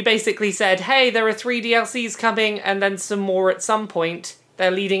we basically said, hey, there are 3 DLCs coming and then some more at some point. They're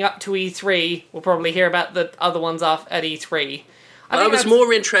leading up to E3. We'll probably hear about the other ones at E3. I was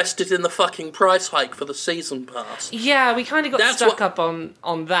more interested in the fucking price hike for the season pass. Yeah, we kind of got stuck up on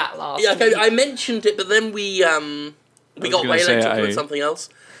that last week. I mentioned it, but then we got waylaid talking about something else.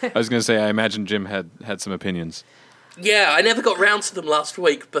 I was going to say, I imagine Jim had some opinions. Yeah, I never got round to them last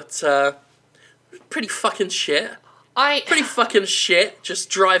week, but pretty fucking shit. Pretty fucking shit, just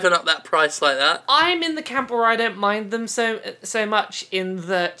driving up that price like that. I'm in the camp where I don't mind them so much, in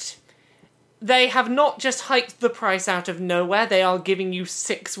that they have not just hiked the price out of nowhere, they are giving you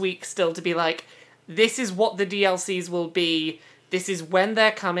 6 weeks still to be like, this is what the DLCs will be, this is when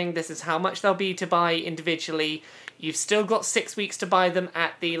they're coming, this is how much they'll be to buy individually. You've still got 6 weeks to buy them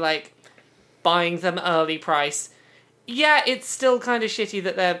at the, like, buying them early price. Yeah, it's still kind of shitty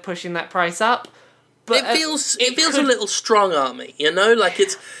that they're pushing that price up. But it feels a little strong army, you know? Like,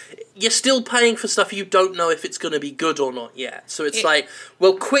 you're still paying for stuff you don't know if it's going to be good or not yet. So it's like,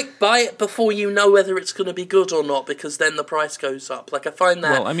 well, quick, buy it before you know whether it's going to be good or not, because then the price goes up. Like, I find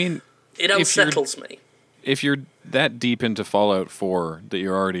that... Well, I mean... It unsettles me. If you're that deep into Fallout 4 that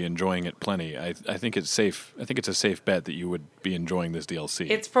you're already enjoying it plenty, I think it's safe. I think it's a safe bet that you would be enjoying this DLC.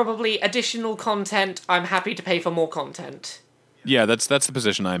 It's probably additional content. I'm happy to pay for more content. Yeah, that's the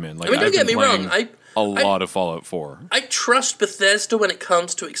position I'm in. Like, I mean, don't get me wrong. A lot of Fallout 4. I trust Bethesda when it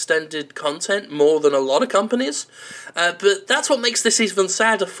comes to extended content more than a lot of companies, but that's what makes this even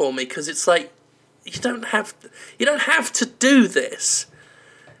sadder for me, because it's like you don't have to do this.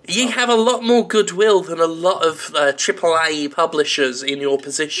 You have a lot more goodwill than a lot of AAA publishers in your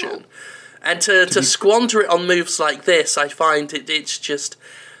position, and to squander it on moves like this, I find it's just.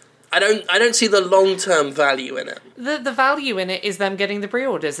 I don't see the long-term value in it. The value in it is them getting the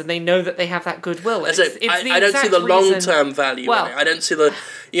pre-orders, and they know that they have that goodwill. I don't see the long-term value in it. I don't see the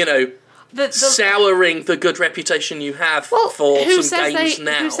souring the good reputation you have for some games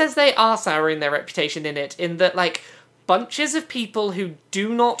now. Who says they are souring their reputation in it? In that, like, bunches of people who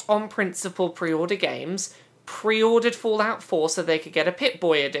do not, on principle, pre-order games, pre-ordered Fallout 4 so they could get a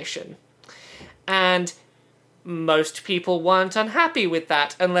Pip-Boy edition. And... most people weren't unhappy with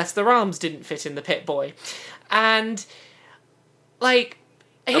that, unless their arms didn't fit in the Pip-Boy. And, like,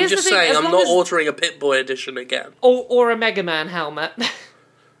 here's I'm just the thing, saying, I'm not ordering a Pip-Boy edition again. Or a Mega Man helmet.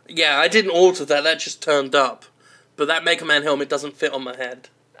 Yeah, I didn't order that, that just turned up. But that Mega Man helmet doesn't fit on my head.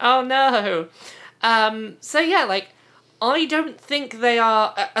 Oh, no. So, yeah, like, I don't think they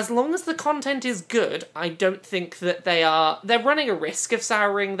are... As long as the content is good, I don't think that they are... They're running a risk of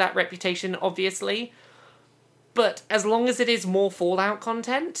souring that reputation, obviously. But as long as it is more Fallout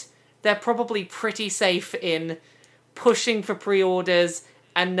content, they're probably pretty safe in pushing for pre-orders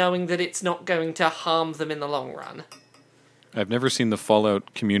and knowing that it's not going to harm them in the long run. I've never seen the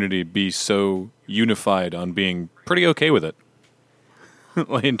Fallout community be so unified on being pretty okay with it.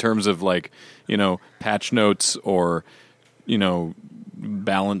 In terms of patch notes or,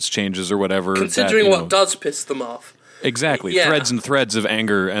 balance changes or whatever. Considering what does piss them off. Exactly. Yeah. Threads and threads of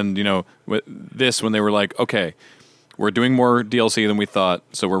anger. And, when they were like, okay, we're doing more DLC than we thought,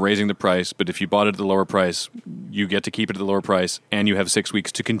 so we're raising the price. But if you bought it at the lower price, you get to keep it at the lower price, and you have 6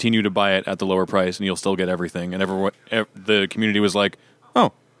 weeks to continue to buy it at the lower price, and you'll still get everything. And the community was like,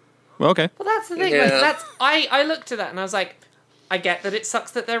 oh, well, okay. Well, that's the thing. Yeah. I looked at that and I was like, I get that it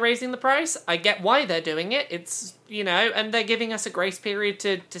sucks that they're raising the price. I get why they're doing it. It's, and they're giving us a grace period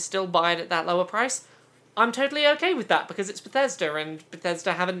to still buy it at that lower price. I'm totally okay with that because it's Bethesda, and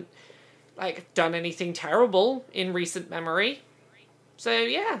Bethesda haven't done anything terrible in recent memory. So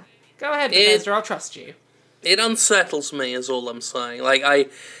yeah, go ahead, Bethesda. I'll trust you. It unsettles me, is all I'm saying. I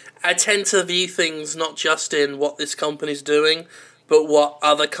tend to view things not just in what this company's doing, but what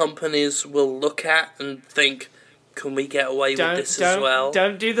other companies will look at and think, can we get away with this as well?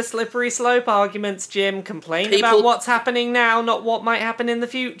 Don't do the slippery slope arguments, Jim. Complain about what's happening now, not what might happen in the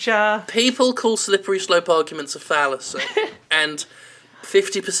future. People call slippery slope arguments a fallacy, and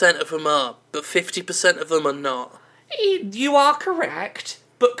 50% of them are, but 50% of them are not. You are correct,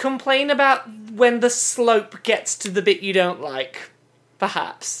 but complain about when the slope gets to the bit you don't like,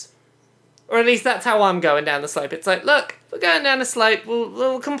 perhaps. Or at least that's how I'm going down the slope. It's like, look, we're going down a slope.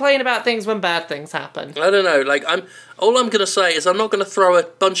 We'll complain about things when bad things happen. I don't know. All I'm gonna say is I'm not gonna throw a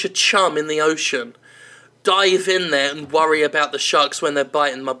bunch of chum in the ocean, dive in there, and worry about the sharks when they're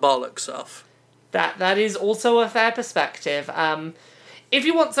biting my bollocks off. That is also a fair perspective. If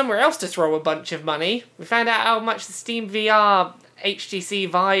you want somewhere else to throw a bunch of money, we found out how much the Steam VR HTC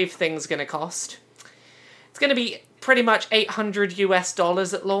Vive thing's going to cost. It's going to be pretty much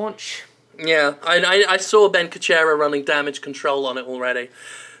 $800 at launch. Yeah, I saw Ben Kuchera running damage control on it already.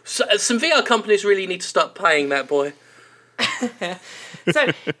 So, some VR companies really need to start paying that boy. So,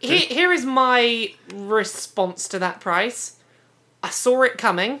 here is my response to that price. I saw it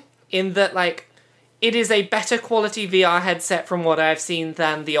coming, in that, it is a better quality VR headset from what I've seen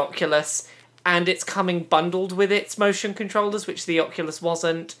than the Oculus, and it's coming bundled with its motion controllers, which the Oculus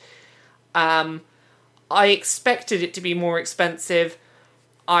wasn't. I expected it to be more expensive.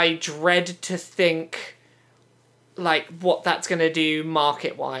 I dread to think what that's going to do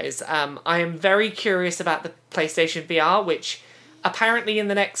market-wise. I am very curious about the PlayStation VR, which apparently in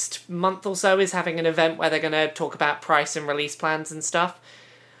the next month or so is having an event where they're going to talk about price and release plans and stuff.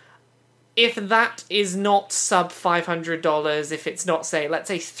 If that is not sub $500, if it's not, let's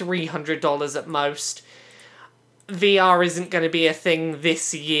say $300 at most, VR isn't going to be a thing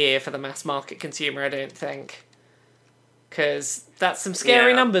this year for the mass market consumer, I don't think. Because that's some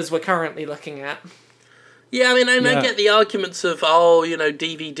scary numbers we're currently looking at. Yeah, I get the arguments of,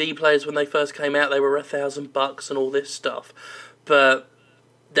 DVD players when they first came out, they were $1,000 and all this stuff. But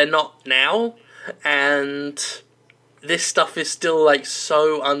they're not now, and this stuff is still,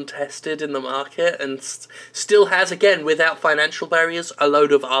 so untested in the market, and still has, again, without financial barriers, a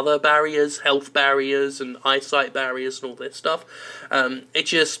load of other barriers, health barriers, and eyesight barriers, and all this stuff. It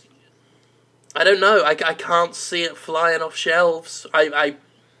just, I don't know, I can't see it flying off shelves. I'm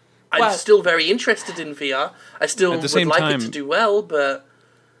still very interested in VR. I still would like it to do well, but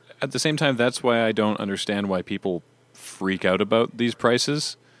at the same time, that's why I don't understand why people freak out about these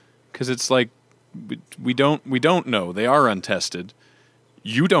prices, because it's we don't know. They are untested.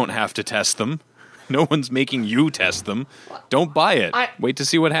 You don't have to test them. No one's making you test them. Don't buy it. Wait to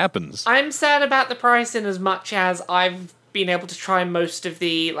see what happens. I'm sad about the price in as much as I've been able to try most of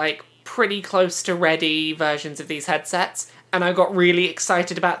the pretty close to ready versions of these headsets, and I got really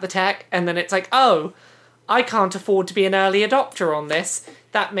excited about the tech, and then it's oh, I can't afford to be an early adopter on this.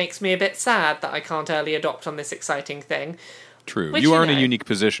 That makes me a bit sad that I can't early adopt on this exciting thing. True. Which, you are in a unique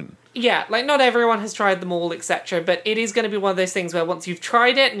position. Yeah, not everyone has tried them all, etc. But it is going to be one of those things where once you've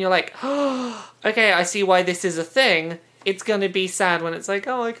tried it and you're oh, okay, I see why this is a thing, it's going to be sad when it's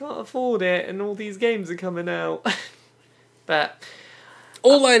oh, I can't afford it and all these games are coming out. But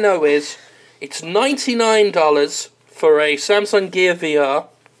all I know is it's $99 for a Samsung Gear VR,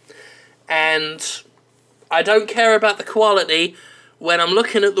 and I don't care about the quality when I'm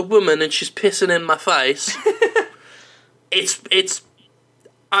looking at the woman and she's pissing in my face.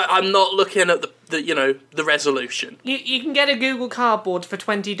 I'm not looking at the resolution. You can get a Google Cardboard for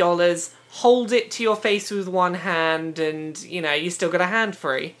 $20, hold it to your face with one hand, and you still got a hand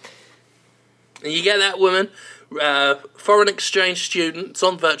free. And you get that woman, foreign exchange student, it's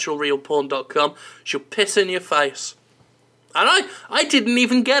on virtualrealporn.com, she'll piss in your face. And I didn't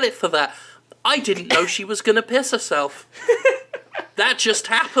even get it for that. I didn't know she was going to piss herself. That just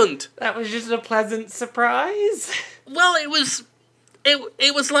happened. That was just a pleasant surprise. Well, it was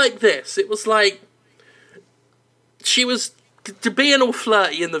like this. It was like she was being all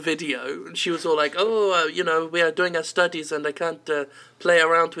flirty in the video, and she was all like, "Oh, we are doing our studies, and I can't play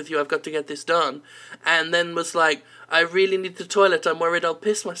around with you. I've got to get this done." And then was like, "I really need the toilet. I'm worried I'll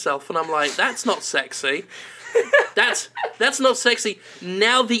piss myself." And I'm like, "That's not sexy. That's not sexy."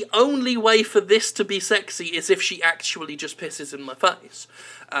 Now the only way for this to be sexy is if she actually just pisses in my face,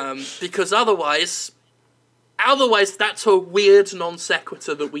 because otherwise that's a weird non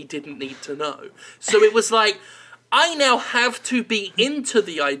sequitur that we didn't need to know. So it was like, I now have to be into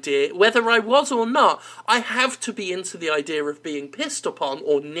the idea, whether I was or not, I have to be into the idea of being pissed upon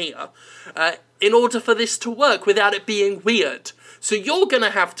or near, in order for this to work without it being weird. So you're going to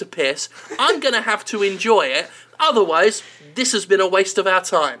have to piss, I'm going to have to enjoy it, otherwise this has been a waste of our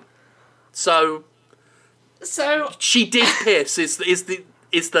time. So she did piss is the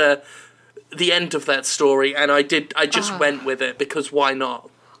end of that story, and I just went with it because why not?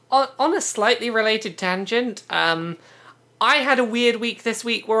 On a slightly related tangent, I had a weird week this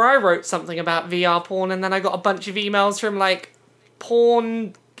week where I wrote something about VR porn, and then I got a bunch of emails from like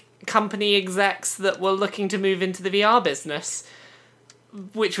porn company execs that were looking to move into the VR business,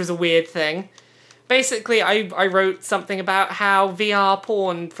 which was a weird thing. Basically, I wrote something about how VR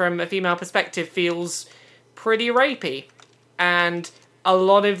porn from a female perspective feels pretty rapey, and a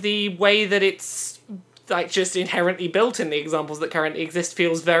lot of the way that it's like just inherently built in the examples that currently exist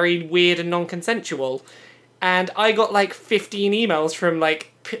feels very weird and non-consensual. And I got like 15 emails from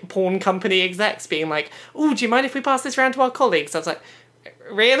like porn company execs being like, "Ooh, do you mind if we pass this around to our colleagues?" I was like,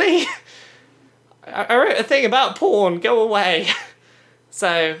 really? I wrote a thing about porn, go away.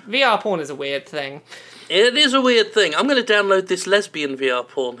 So VR porn is a weird thing. It is a weird thing. I'm going to download this lesbian VR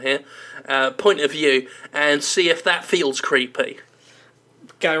porn here, point of view, and see if that feels creepy.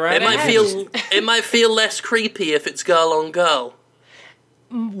 Go right ahead. It might feel less creepy if it's girl on girl.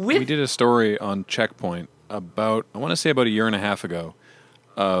 We did a story on Checkpoint about a year and a half ago,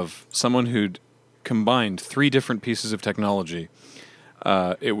 of someone who'd combined 3 different pieces of technology.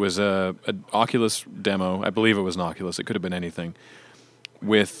 It was an Oculus demo. I believe it was an Oculus. It could have been anything.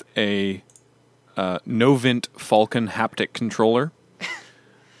 With a Novint Falcon haptic controller,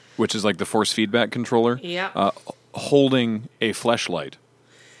 which is like the force feedback controller, holding a fleshlight,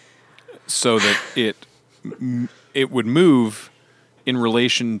 so that it would move in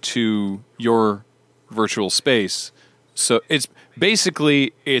relation to your virtual space. So it's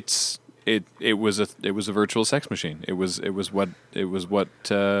basically it was a virtual sex machine. It was what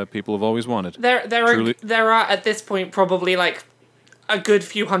people have always wanted. There are at this point probably like a good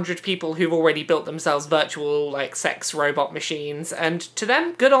few hundred people who've already built themselves virtual like sex robot machines, and to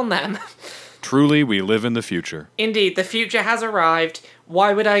them, good on them. Truly, we live in the future. Indeed, the future has arrived.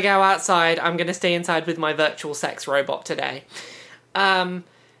 Why would I go outside? I'm going to stay inside with my virtual sex robot today. So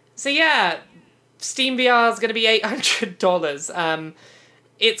yeah, Steam VR is going to be $800.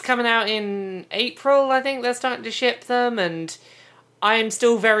 It's coming out in April, I think they're starting to ship them, and I'm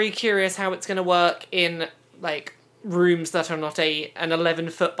still very curious how it's going to work in like rooms that are not an 11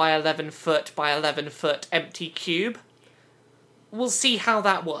 foot by 11 foot by 11 foot empty cube. We'll see how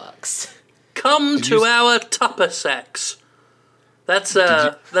that works. Come to our Tupper Sex. That's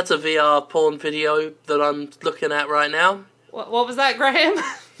a VR porn video that I'm looking at right now. What was that, Graham?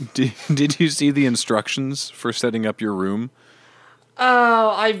 Did you see the instructions for setting up your room?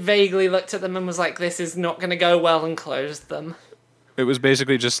 Oh, I vaguely looked at them and was like, this is not going to go well, and closed them. It was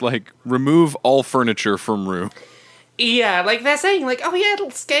basically just like, remove all furniture from room. Yeah, like they're saying like, oh yeah, it'll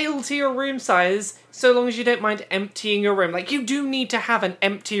scale to your room size so long as you don't mind emptying your room. Like, you do need to have an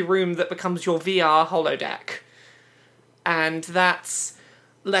empty room that becomes your VR holodeck. And that's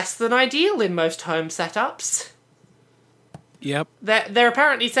less than ideal in most home setups. Yep. They're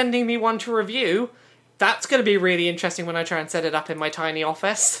apparently sending me one to review. That's going to be really interesting when I try and set it up in my tiny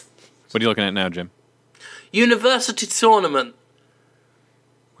office. What are you looking at now, Jim? University tournament.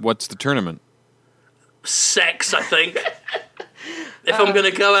 What's the tournament? Sex, I think. If I'm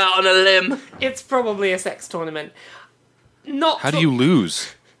going to go out on a limb. It's probably a sex tournament. How do you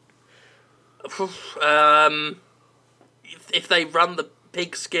lose? If they run the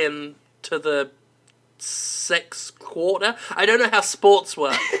pigskin to the sex quarter. I don't know how sports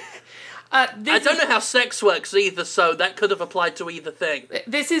work. I don't know how sex works either, so that could have applied to either thing.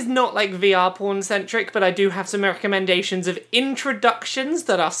 This is not like VR porn centric, but I do have some recommendations of introductions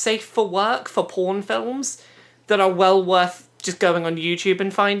that are safe for work for porn films that are well worth just going on YouTube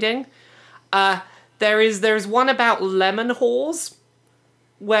and finding. There is one about lemon whores,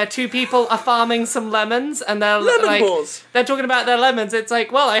 where two people are farming some lemons, and they're Lemon whores. they're talking about their lemons. It's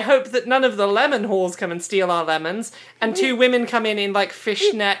like, well, I hope that none of the lemon whores come and steal our lemons. And two women come in like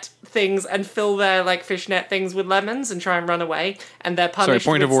fishnet things and fill their like fishnet things with lemons and try and run away, and they're punished.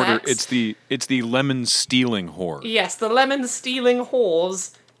 Sorry, point of with order. sex. It's the lemon stealing whore. Yes, the lemon stealing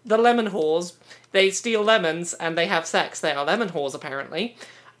whores, the lemon whores. They steal lemons and they have sex. They are lemon whores, apparently.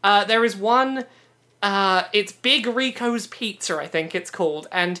 There is one. It's Big Rico's Pizza, I think it's called,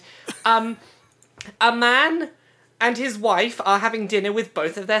 and a man and his wife are having dinner with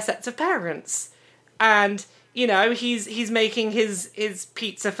both of their sets of parents, and you know he's making his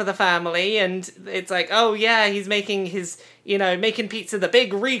pizza for the family, and it's like, oh yeah, he's making his making pizza the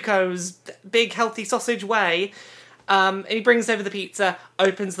Big Rico's big healthy sausage way, and he brings over the pizza,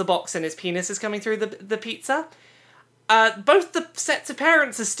 opens the box, and his penis is coming through the pizza. Both the sets of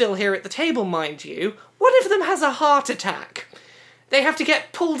parents are still here at the table, mind you. One of them has a heart attack. They have to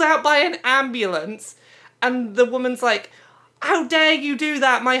get pulled out by an ambulance, and the woman's like, "How dare you do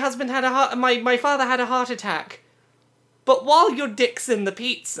that? My husband had my father had a heart attack." But while your dick's in the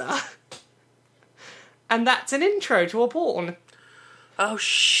pizza, and that's an intro to a porn. Oh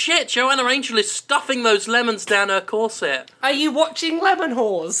shit, Joanna Angel is stuffing those lemons down her corset. Are you watching Lemon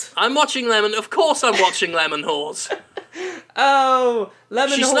Whores? I'm watching Lemon. Of course I'm watching Lemon Whores. Oh,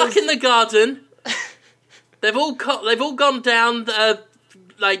 Lemon She's Whores. snuck in the garden. They've all gone down the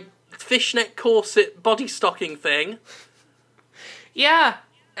like fishnet corset body stocking thing. Yeah,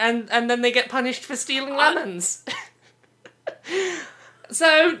 and then they get punished for stealing lemons.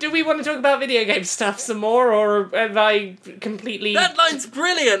 So, do we want to talk about video game stuff some more, or have I completely... That line's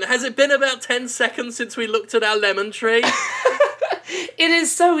brilliant. Has it been about 10 seconds since we looked at our lemon tree? It is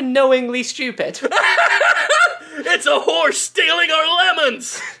so knowingly stupid. It's a horse stealing our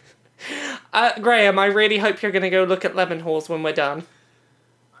lemons! Graham, I really hope you're going to go look at Lemon Whores when we're done.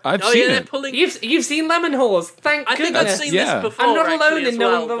 I've Oh seen yeah, they're it. pulling... You've seen Lemon Whores, thank I think goodness. I've seen Yeah. this before, I'm not alone actually, in as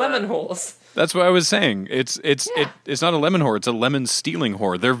knowing well, the but- Lemon Whores. That's what I was saying. It's not a lemon whore. It's a lemon stealing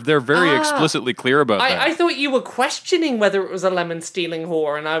whore. They're very explicitly clear about that. I thought you were questioning whether it was a lemon stealing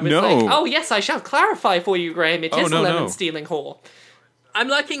whore, and I was No. like, oh yes, I shall clarify for you, Graham. It is a lemon no. stealing whore. I'm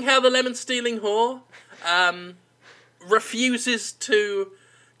liking how the lemon stealing whore refuses to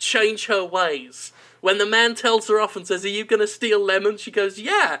change her ways. When the man tells her off and says, "Are you going to steal lemons?" she goes,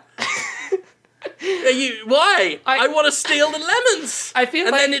 "Yeah." Why? I want to steal the lemons. I feel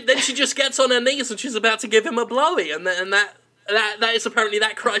and like- then she just gets on her knees and she's about to give him a blowy, and that is apparently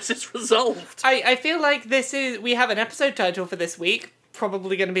that crisis resolved. I feel like we have an episode title for this week,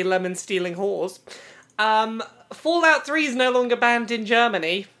 probably going to be Lemon Stealing Whores. Fallout 3 is no longer banned in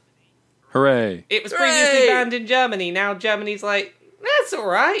Germany. Hooray! It was previously Hooray! banned in Germany. Now Germany's like, that's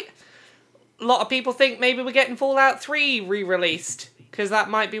alright. A lot of people think maybe we're getting Fallout 3 re-released, because that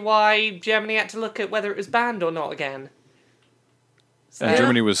might be why Germany had to look at whether it was banned or not again. So, And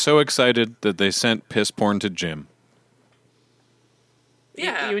Germany was so excited that they sent piss porn to Jim.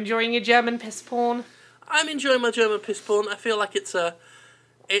 Yeah. You enjoying your German piss porn? I'm enjoying my German piss porn. I feel like it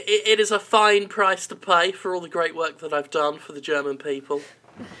is a fine price to pay for all the great work that I've done for the German people.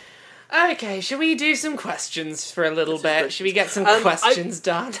 Okay, shall we do some questions for a little bit? Shall we get some questions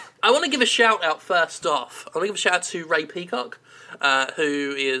done? I want to give a shout out first off. I want to give a shout out to Ray Peacock,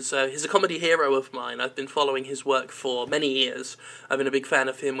 who is he's a comedy hero of mine. I've been following his work for many years. I've been a big fan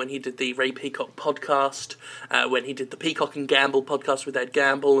of him when he did the Ray Peacock podcast, when he did the Peacock and Gamble podcast with Ed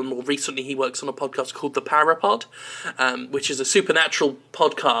Gamble, and more recently he works on a podcast called The Parapod, which is a supernatural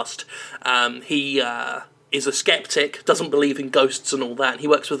podcast. He is a skeptic, doesn't believe in ghosts and all that, and he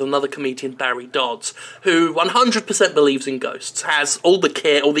works with another comedian, Barry Dodds, who 100% believes in ghosts, has all the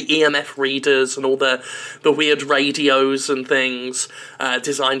kit, all the EMF readers and all the weird radios and things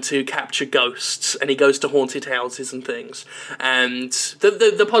designed to capture ghosts, and he goes to haunted houses and things. And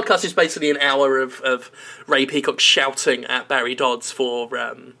the podcast is basically an hour of Ray Peacock shouting at Barry Dodds for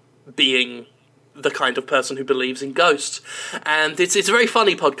being the kind of person who believes in ghosts, and it's a very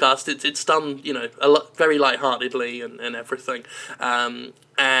funny podcast. It's done very lightheartedly and everything,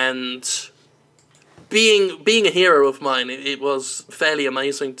 and being a hero of mine, it was fairly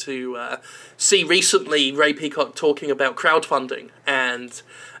amazing to see recently Ray Peacock talking about crowdfunding and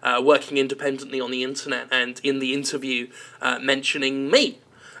working independently on the internet, and in the interview mentioning me.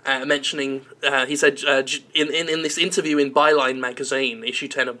 He said in this interview in Byline magazine, issue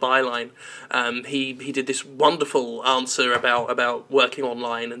 10 of Byline, he did this wonderful answer about working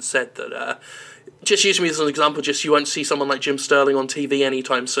online, and said that just use me as an example, just you won't see someone like Jim Sterling on TV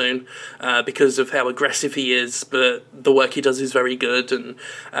anytime soon because of how aggressive he is, but the work he does is very good, and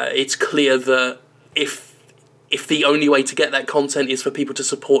it's clear that if if the only way to get that content is for people to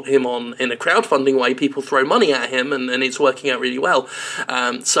support him in a crowdfunding way, people throw money at him, and it's working out really well.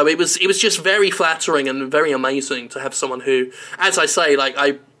 So it was just very flattering and very amazing to have someone who, as I say, like,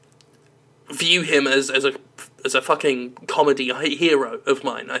 I view him as a fucking comedy hero of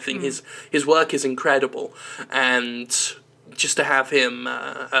mine. I think his work is incredible, and just to have him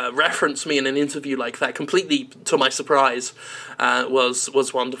reference me in an interview like that, completely to my surprise,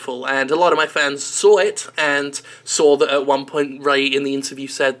 was wonderful. And a lot of my fans saw it, and saw that at one point Ray in the interview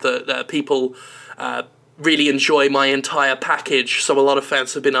said that people really enjoy my entire package. So a lot of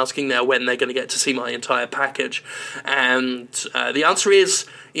fans have been asking now when they're going to get to see my entire package. And the answer is,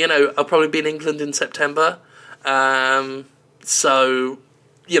 I'll probably be in England in September. So,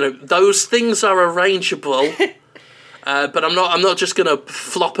 those things are arrangeable. But I'm not just going to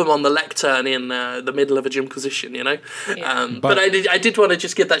flop them on the lectern in the middle of a Jimquisition, Yeah. But I did want to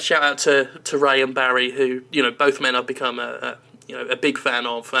just give that shout out to Ray and Barry, who, both men I've become a big fan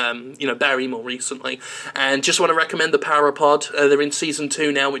of, Barry more recently. And just want to recommend the Parapod. They're in season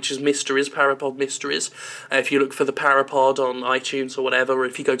 2 now, which is Mysteries, Parapod Mysteries. If you look for the Parapod on iTunes or whatever, or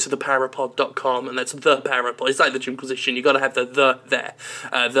if you go to theparapod.com, and that's the Parapod. It's like the Jimquisition, you got to have the there.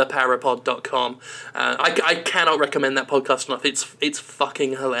 Theparapod.com. I cannot recommend that podcast enough. It's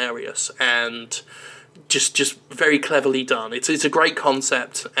fucking hilarious, and just very cleverly done. It's a great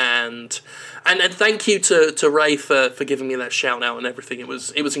concept, and thank you to Ray for giving me that shout out and everything. It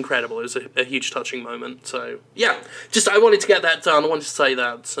was incredible. It was a huge touching moment. So yeah, I wanted to get that done. I wanted to say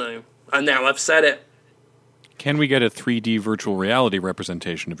that. So and now I've said it. Can we get a 3D virtual reality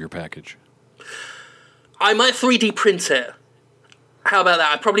representation of your package? I might 3D print it. How about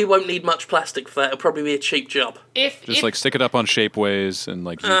that? I probably won't need much plastic for that. It'll probably be a cheap job. Just stick it up on Shapeways, and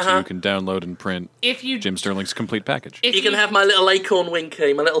you can download and print Jim Sterling's complete package. You can have my little acorn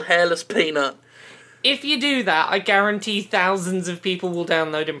Winky, my little hairless peanut. If you do that, I guarantee thousands of people will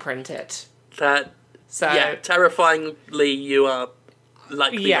download and print it. Yeah, terrifyingly, you are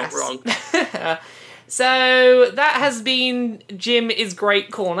likely not wrong. So that has been Jim is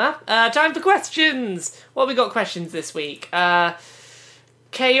Great Corner. Time for questions. What have we got questions this week?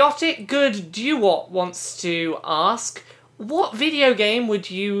 Chaotic Good Duot wants to ask, what video game would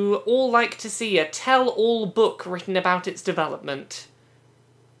you all like to see a tell-all book written about its development?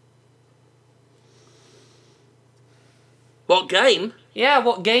 What game? Yeah,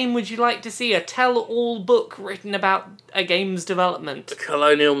 what game would you like to see a tell-all book written about a game's development? The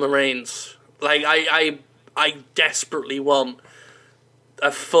Colonial Marines. I desperately want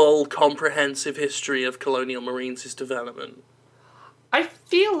a full, comprehensive history of Colonial Marines' development. I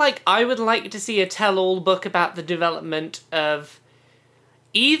feel like I would like to see a tell-all book about the development of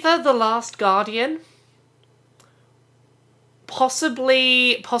either The Last Guardian,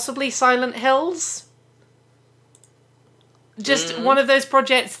 possibly Silent Hills. Just one of those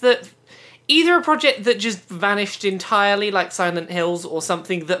projects that... Either a project that just vanished entirely, like Silent Hills, or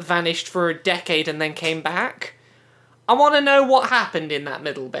something that vanished for a decade and then came back. I want to know what happened in that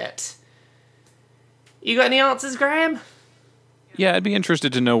middle bit. You got any answers, Graham? Yeah, I'd be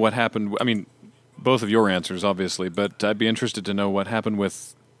interested to know what happened. I mean, both of your answers, obviously, but I'd be interested to know what happened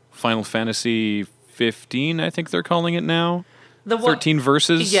with Final Fantasy 15, I think they're calling it now. 13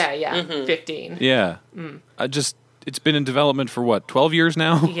 Verses? Yeah, 15. Yeah. It's been in development for, 12 years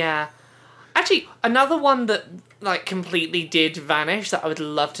now? Yeah. Actually, another one that, completely did vanish that I would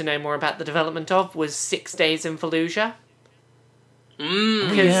love to know more about the development of was 6 Days in Fallujah.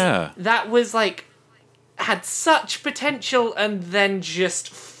 Because that was, had such potential and then just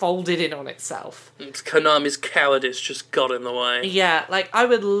folded in on itself. Konami's cowardice just got in the way. Yeah, I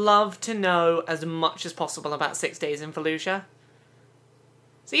would love to know as much as possible about 6 Days in Fallujah.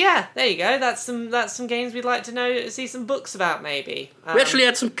 So yeah, there you go. That's some games we'd like to see some books about, maybe. We actually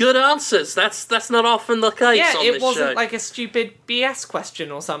had some good answers. That's not often the case on this show. Yeah, it wasn't like a stupid BS question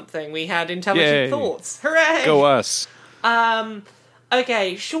or something. We had intelligent thoughts. Hooray! Go us.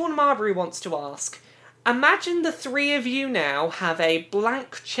 Okay, Sean Marbury wants to ask, imagine the three of you now have a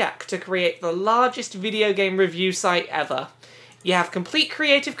blank check to create the largest video game review site ever. You have complete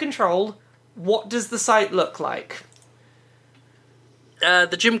creative control. What does the site look like?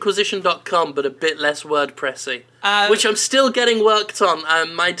 TheJimquisition.com, but a bit less WordPressy, which I'm still getting worked on.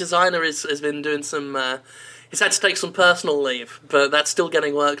 My designer has been doing some... he's had to take some personal leave, but that's still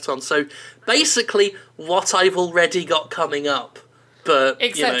getting worked on. So basically, what I've already got coming up, but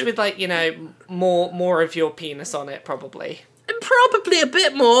except with more of your penis on it, probably. Probably a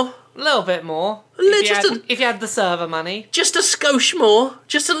bit more. A little bit more. If you had the server money. Just a skosh more.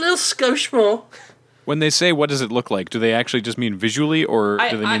 Just a little skosh more. When they say what does it look like, do they actually just mean visually, or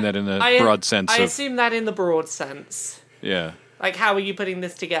do they mean that in a broad sense? I assume that in the broad sense. Yeah. Like, how are you putting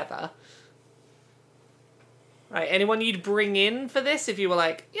this together? Right, anyone you'd bring in for this if you were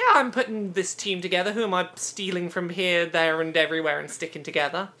like, yeah, I'm putting this team together. Who am I stealing from here, there, and everywhere and sticking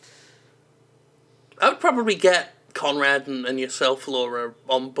together? I would probably get Conrad and yourself, Laura,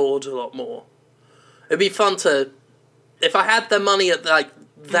 on board a lot more. It'd be fun to... If I had the money at, like,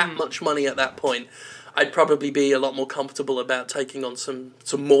 that much money at that point, I'd probably be a lot more comfortable about taking on some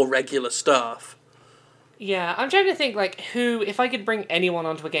more regular stuff. Yeah, I'm trying to think, like, who... If I could bring anyone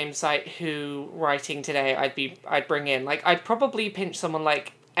onto a game site who writing today I'd bring in. Like, I'd probably pinch someone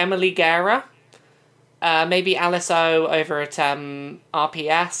like Emily Guerra, maybe Alice O over at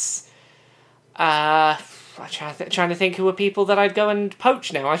RPS. I'm trying to think who are people that I'd go and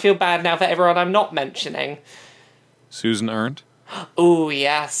poach now. I feel bad now for everyone I'm not mentioning. Susan Arndt? Oh,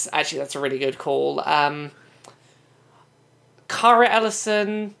 yes. Actually, that's a really good call. Cara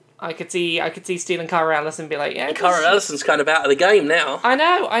Ellison. I could see stealing Cara Ellison and be like, yeah. Cara Ellison's kind of out of the game now. I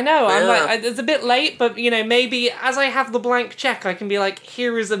know. Yeah. I'm like, it's a bit late, but, you know, maybe as I have the blank check, I can be like,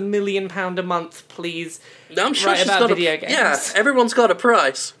 here is £1 million a month, please. I'm sure write she's about got video games. games. Yeah, everyone's got a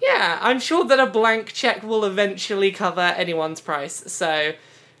price. Yeah, I'm sure that a blank check will eventually cover anyone's price. So,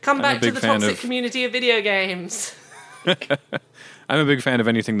 come back to the toxic community of video games. I'm a big fan of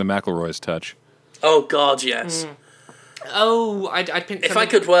anything the McElroys touch. Oh, God, yes. Oh, I'd pinch If I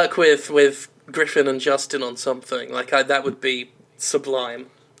could work with Griffin and Justin on something, like that would be sublime.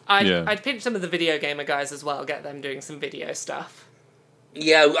 I'd pinch some of the video gamer guys as well, get them doing some video stuff.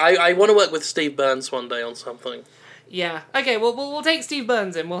 Yeah, I want to work with Steve Burns one day on something. Yeah. Okay, well, we'll take Steve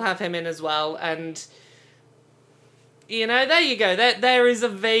Burns in. We'll have him in as well. And, you know, there you go. There is a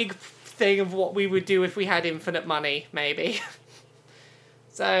vague thing of what we would do if we had infinite money, maybe.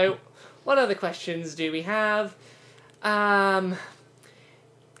 So, what other questions do we have? Daniel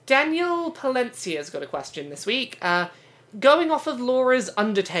Palencia's got a question this week. Going off of Laura's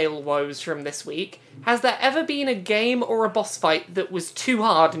Undertale woes from this week, has there ever been a game or a boss fight that was too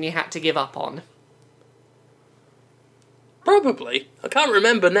hard and you had to give up on? Probably. I can't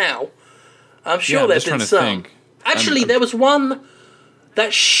remember now. I'm sure there's been some. Think. Actually, there was one, that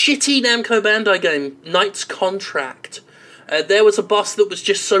shitty Namco Bandai game, Knight's Contract. There was a boss that was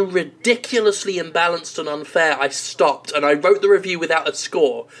just so ridiculously imbalanced and unfair, I stopped, and I wrote the review without a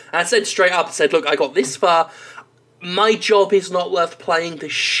score. And I said straight up, I said, look, I got this far, my job is not worth playing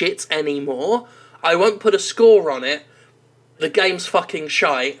this shit anymore. I won't put a score on it. The game's fucking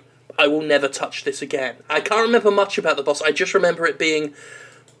shite. I will never touch this again. I can't remember much about the boss. I just remember it being,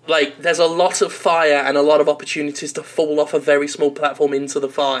 like, there's a lot of fire and a lot of opportunities to fall off a very small platform into the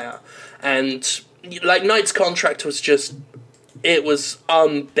fire. And, like, Knight's Contract was just... It was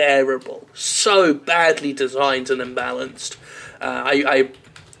unbearable. So badly designed and imbalanced. I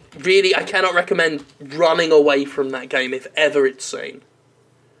cannot recommend running away from that game if ever it's seen.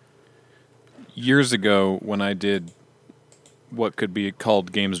 Years ago, when I did what could be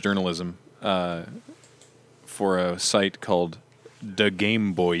called games journalism for a site called The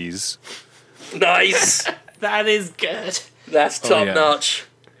Game Boys. Nice! That is good. That's top notch.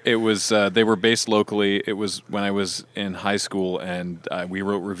 It was, they were based locally. It was when I was in high school, and we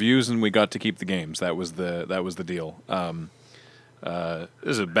wrote reviews, and we got to keep the games. That was the deal. This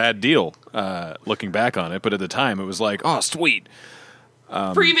is a bad deal, looking back on it, but at the time, it was like, oh, sweet.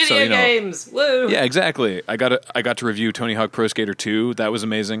 Free video games! Woo! Yeah, exactly. I got to review Tony Hawk Pro Skater 2. That was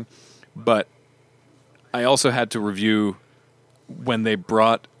amazing. But I also had to review when they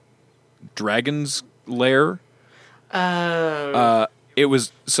brought Dragon's Lair. Oh. It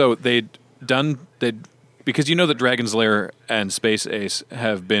was so they'd because you know that Dragon's Lair and Space Ace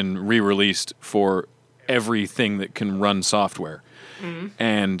have been re-released for everything that can run software,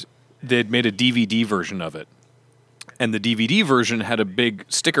 and they'd made a DVD version of it, and the DVD version had a big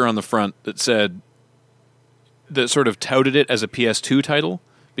sticker on the front that sort of touted it as a PS2 title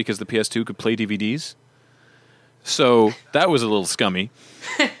because the PS2 could play DVDs. So that was a little scummy.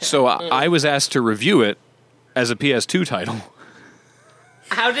 So I was asked to review it as a PS2 title.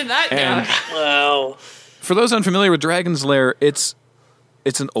 How did that go? Wow. For those unfamiliar with Dragon's Lair, it's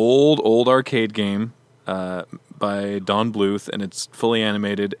an old arcade game by Don Bluth, and it's fully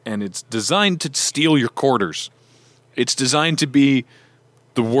animated, and it's designed to steal your quarters. It's designed to be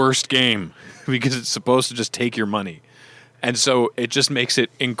the worst game because it's supposed to just take your money. And so it just makes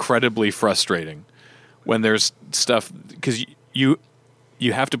it incredibly frustrating when there's stuff, because you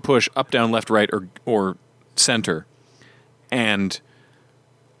have to push up, down, left, right, or center, and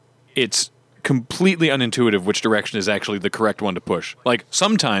it's completely unintuitive which direction is actually the correct one to push. Like,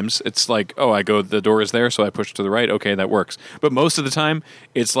 sometimes it's like, oh, the door is there, so I push to the right. Okay, that works. But most of the time,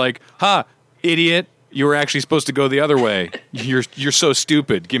 it's like, ha, idiot, you were actually supposed to go the other way. You're so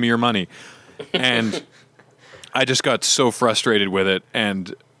stupid. Give me your money. And I just got so frustrated with it.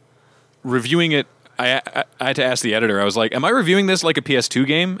 And reviewing it, I had to ask the editor. I was like, am I reviewing this like a PS2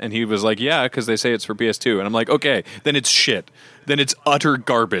 game? And he was like, yeah, because they say it's for PS2. And I'm like, okay, then it's shit. Then it's utter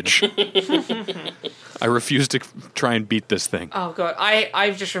garbage. I refuse to try and beat this thing. Oh, God.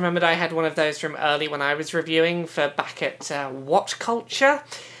 I've just remembered I had one of those from early when I was reviewing for back at What Culture.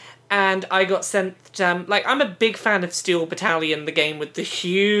 And I got sent, I'm a big fan of Steel Battalion, the game with the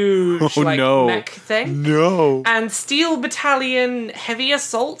huge, mech thing. No. And Steel Battalion Heavy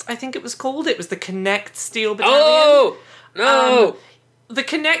Assault, I think it was called. It was the Kinect Steel Battalion. Oh! No! The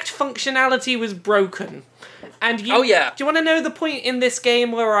Kinect functionality was broken. And do you want to know the point in this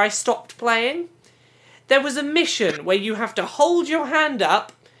game where I stopped playing? There was a mission where you have to hold your hand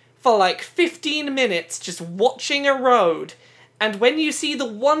up for 15 minutes just watching a road. And when you see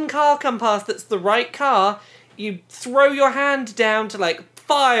the one car come past that's the right car, you throw your hand down to,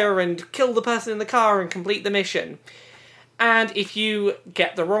 fire and kill the person in the car and complete the mission. And if you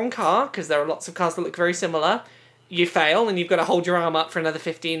get the wrong car, because there are lots of cars that look very similar, you fail and you've got to hold your arm up for another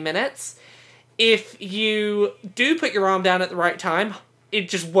 15 minutes. If you do put your arm down at the right time, it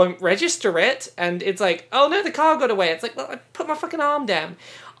just won't register it. And it's like, oh no, the car got away. It's like, well, I put my fucking arm down.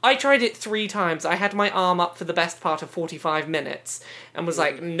 I tried it 3 times. I had my arm up for the best part of 45 minutes and was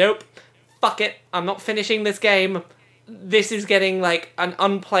like, nope, fuck it. I'm not finishing this game. This is getting, an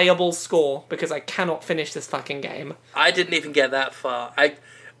unplayable score because I cannot finish this fucking game. I didn't even get that far.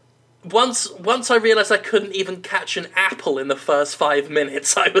 Once I realised I couldn't even catch an apple in the first 5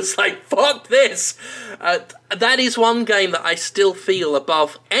 minutes, I was like, fuck this! That is one game that I still feel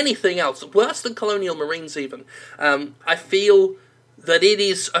above anything else. Worse than Colonial Marines, even. I feel that it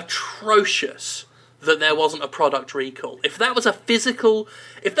is atrocious that there wasn't a product recall. If that was a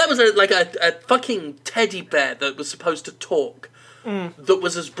fucking teddy bear that was supposed to talk, that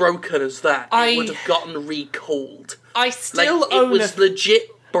was as broken as that, it would have gotten recalled. I still own it was legit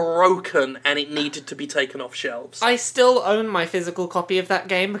broken and it needed to be taken off shelves. I still own my physical copy of that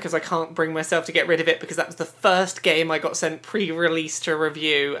game because I can't bring myself to get rid of it because that was the first game I got sent pre-release to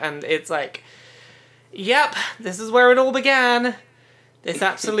review, and it's like, yep, this is where it all began. This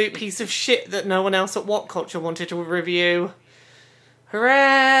absolute piece of shit that no one else at What Culture wanted to review.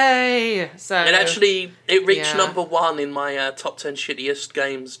 Hooray! So it reached number 1 in my top 10 shittiest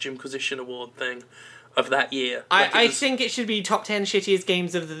games Jimquisition Award thing of that year. I think it should be top 10 shittiest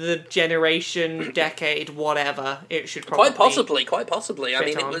games of the generation, decade, whatever. It should probably quite possibly. I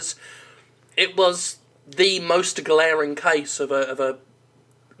mean, it was the most glaring case of a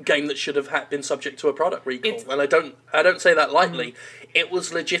game that should have been subject to a product recall, and I don't say that lightly. It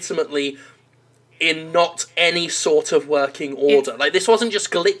was legitimately in not any sort of working order. This wasn't just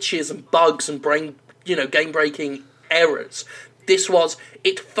glitches and bugs and game-breaking errors.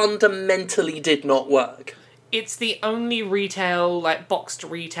 It fundamentally did not work. It's the only boxed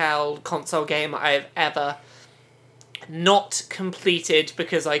retail console game I've ever not completed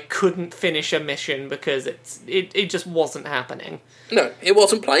because I couldn't finish a mission because it just wasn't happening. No, it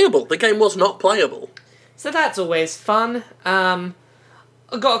wasn't playable. The game was not playable. So that's always fun.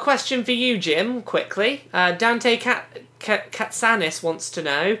 I've got a question for you, Jim, quickly. Dante Katsanis wants to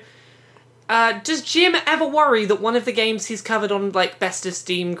know, does Jim ever worry that one of the games he's covered on, Best of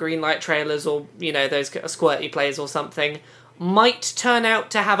Steam Greenlight trailers or, those squirty plays or something, might turn out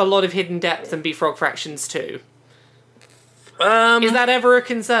to have a lot of hidden depth and be Frog Fractions 2? Is that ever a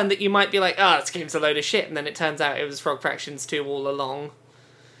concern that you might be like, this game's a load of shit, and then it turns out it was Frog Fractions 2 all along?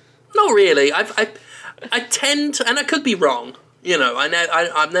 Not really. I tend to, and I could be wrong.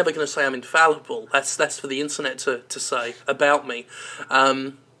 I'm never going to say I'm infallible. That's for the internet to say about me.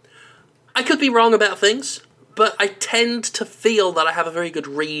 I could be wrong about things, but I tend to feel that I have a very good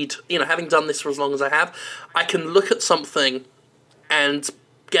read. Having done this for as long as I have, I can look at something and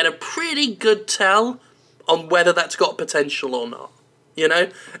get a pretty good tell on whether that's got potential or not.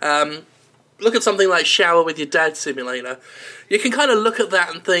 Look at something like Shower with Your Dad Simulator. You can kind of look at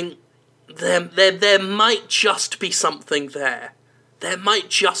that and think, there might just be something there. There might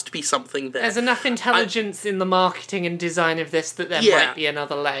just be something there. There's enough intelligence in the marketing and design of this that there might be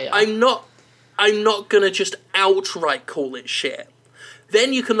another layer. I'm not going to just outright call it shit.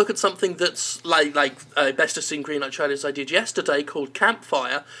 Then you can look at something that's like Best of Scene Greenlight Trailers I did yesterday called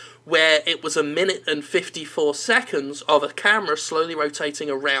Campfire, where it was 1 minute and 54 seconds of a camera slowly rotating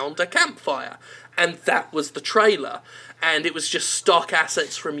around a campfire. And that was the trailer. And it was just stock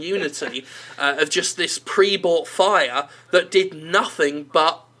assets from Unity of just this pre-bought fire that did nothing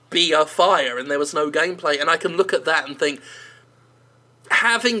but be a fire, and there was no gameplay. And I can look at that and think,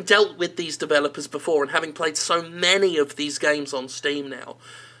 having dealt with these developers before and having played so many of these games on Steam now,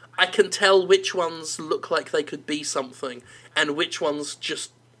 I can tell which ones look like they could be something and which ones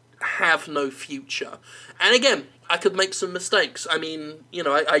just have no future. And again, I could make some mistakes. I mean, you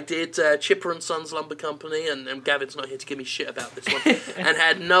know, I did Chipper and Sons Lumber Company, and Gavin's not here to give me shit about this one, and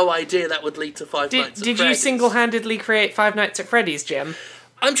had no idea that would lead to Five Nights at Freddy's. Did you single-handedly create Five Nights at Freddy's, Jim?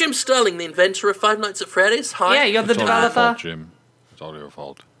 I'm Jim Sterling, the inventor of Five Nights at Freddy's. Hi. Yeah, you're the It's all your developer. fault, Jim. It's all your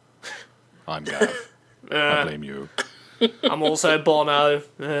fault. I'm Gav. I blame you. I'm also Bono.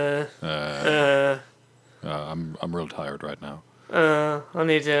 I'm real tired right now. I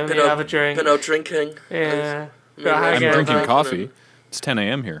need to have a drink. Been out drinking. Yeah. I'm Yeah. drinking coffee. It's 10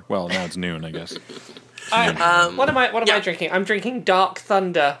 a.m. here. Well, now it's noon, I guess. What am I drinking? I'm drinking Dark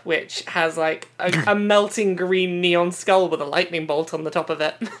Thunder, which has like a melting green neon skull with a lightning bolt on the top of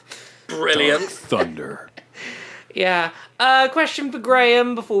it. Brilliant. Thunder. Yeah. Question for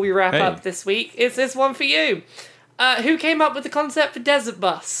Graham before we wrap up this week. Is this one for you? Who came up with the concept for Desert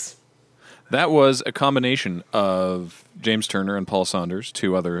Bus? That was a combination of James Turner and Paul Saunders,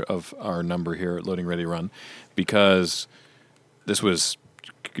 two other of our number here at Loading Ready Run, because this was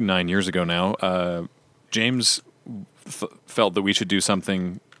 9 years ago now. James felt that we should do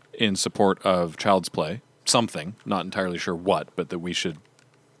something in support of Child's Play. Something, not entirely sure what, but that we should,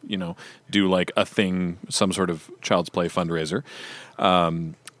 you know, do like a thing, some sort of Child's Play fundraiser.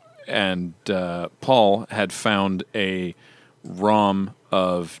 And Paul had found a ROM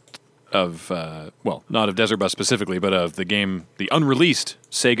of well, not of Desert Bus specifically, but of the game, the unreleased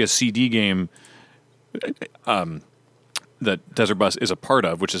Sega CD game that Desert Bus is a part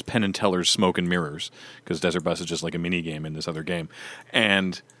of, which is Penn and Teller's Smoke and Mirrors, because Desert Bus is just like a mini game in this other game,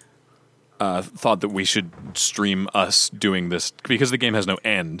 and thought that we should stream us doing this because the game has no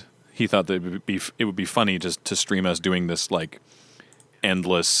end. He thought that it would be funny just to stream us doing this like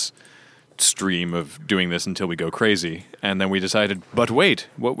endless stream of doing this until we go crazy. And then we decided, but wait,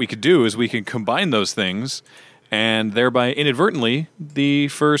 what we could do is we could combine those things and thereby inadvertently the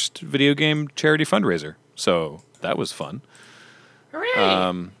first video game charity fundraiser. So that was fun.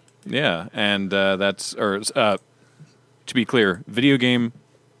 Hooray! Yeah, and that's, to be clear, video game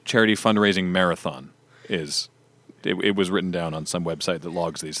charity fundraising marathon is, it was written down on some website that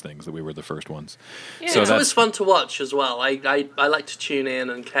logs these things, that we were the first ones. Yeah. So It's always fun to watch as well. I like to tune in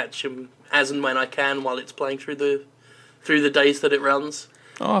and catch them as and when I can while it's playing through the days that it runs.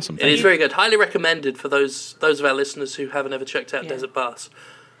 Awesome. It is very good. Highly recommended for those of our listeners who haven't ever checked out Desert Bus.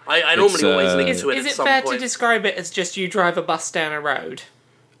 I normally always link to it Is at it some fair point. to describe it as just you drive a bus down a road?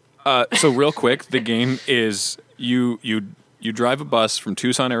 So real quick, the game is you drive a bus from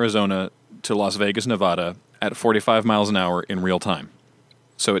Tucson, Arizona to Las Vegas, Nevada at 45 miles an hour in real time.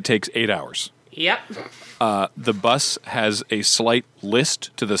 So it takes 8 hours. Yep. The bus has a slight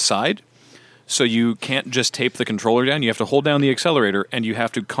list to the side, so you can't just tape the controller down. You have to hold down the accelerator, and you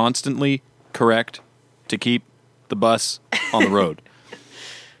have to constantly correct to keep the bus on the road.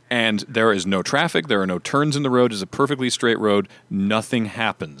 And there is no traffic. There are no turns in the road. It's a perfectly straight road. Nothing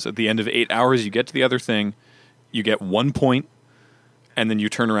happens. At the end of 8 hours, you get to the other thing. You get 1 point, and then you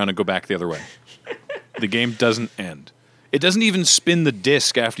turn around and go back the other way. The game doesn't end. It doesn't even spin the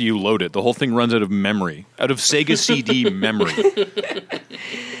disc after you load it. The whole thing runs out of memory, out of Sega CD memory.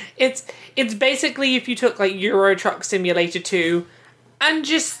 It's basically if you took like Euro Truck Simulator 2 and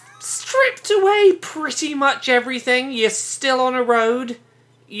just stripped away pretty much everything. You're still on a road.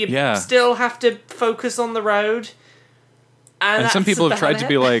 You still have to focus on the road. And some people have tried to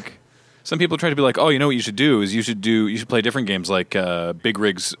be like, like, oh, you know what you should do is you should play different games like Big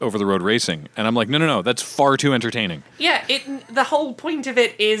Rigs Over the Road Racing. And I'm like, no, that's far too entertaining. yeah, the whole point of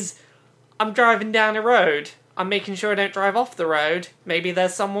it is I'm driving down a road. I'm making sure I don't drive off the road. Maybe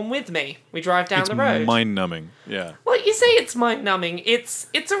there's someone with me. We drive down the road. It's mind-numbing, yeah. Well, you say it's mind-numbing. It's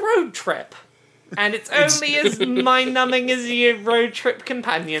a road trip. And it's only as mind-numbing as your road trip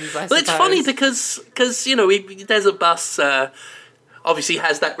companions, I suppose. Well, it's funny because you know, Desert Bus obviously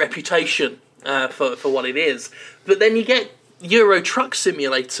has that reputation for what it is, but then you get Euro Truck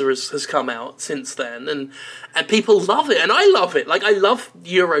Simulator has come out since then, and people love it, and I love it. Like, I love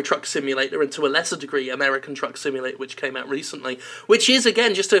Euro Truck Simulator, and to a lesser degree American Truck Simulator, which came out recently, which is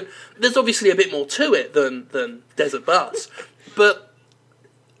again there's obviously a bit more to it than Desert Bus, but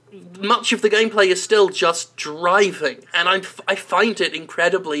much of the gameplay is still just driving, and I find it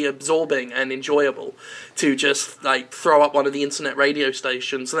incredibly absorbing and enjoyable to just like throw up one of the internet radio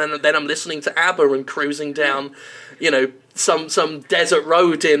stations, and then I'm listening to ABBA and cruising down, some desert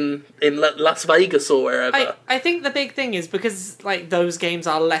road in Las Vegas or wherever. I think the big thing is because like those games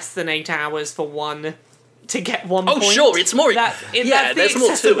are less than 8 hours for one to get one point. Oh, sure, it's more. That's the there's more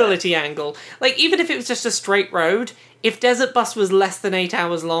to it. accessibility angle. Like, even if it was just a straight road, if Desert Bus was less than 8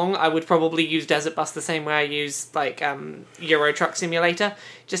 hours long, I would probably use Desert Bus the same way I use, like, Euro Truck Simulator,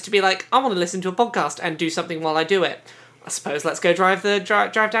 just to be like, I want to listen to a podcast and do something while I do it. I suppose let's go drive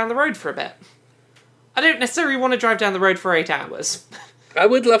down the road for a bit. I don't necessarily want to drive down the road for 8 hours. I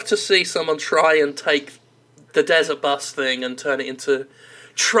would love to see someone try and take the Desert Bus thing and turn it into...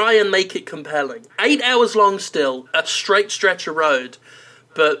 Try and make it compelling. 8 hours long still, a straight stretch of road,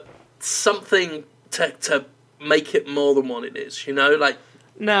 but something to make it more than what it is, like...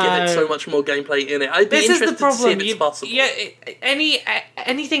 No. Give it so much more gameplay in it. I'd be interested to see if it's possible. Yeah,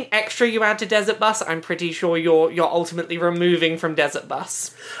 anything extra you add to Desert Bus, I'm pretty sure you're ultimately removing from Desert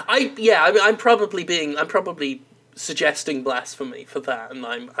Bus. I'm probably suggesting blasphemy for that, and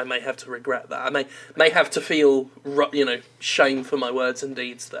I may have to regret that. I may have to feel shame for my words and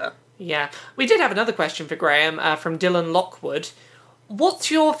deeds there. Yeah, we did have another question for Graham from Dylan Lockwood. What's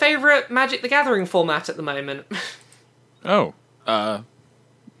your favourite Magic the Gathering format at the moment?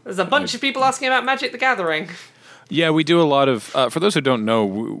 There's a bunch of people asking about Magic the Gathering. Yeah, we do a lot of... for those who don't know,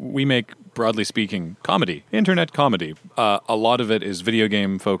 we make, broadly speaking, comedy. Internet comedy. A lot of it is video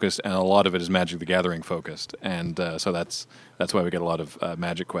game focused, and a lot of it is Magic the Gathering focused. And so that's why we get a lot of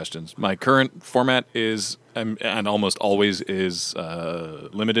Magic questions. My current format is, and almost always is,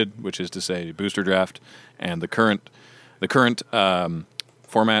 limited, which is to say booster draft. And the current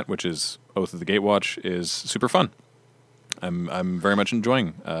format, which is Oath of the Gatewatch, is super fun. I'm very much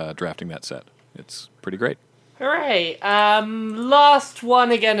enjoying drafting that set. It's pretty great. Hooray! Last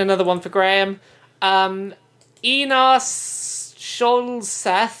one again, another one for Graham. Enos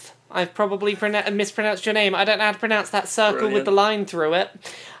Sholseth. I've probably mispronounced your name. I don't know how to pronounce that circle with the line through it.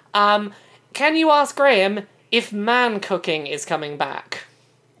 Can you ask Graham if man cooking is coming back?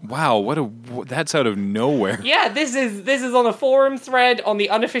 Wow, that's out of nowhere. Yeah, this is on a forum thread on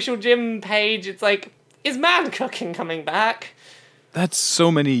the unofficial gym page. It's like, is man cooking coming back? That's so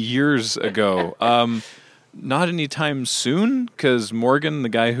many years ago. Not anytime soon, because Morgan, the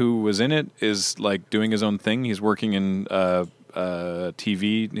guy who was in it, is like doing his own thing. He's working in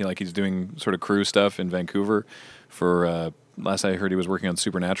TV, he's doing sort of crew stuff in Vancouver. For last I heard, he was working on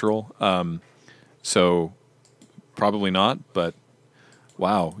Supernatural. So probably not. But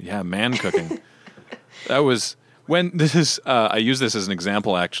wow, yeah, man cooking. That was when this is. I use this as an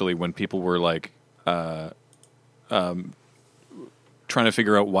example actually when people were like. Trying to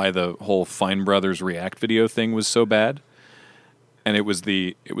figure out why the whole Fine Brothers React video thing was so bad, and it was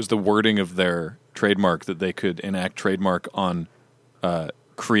the wording of their trademark that they could enact trademark on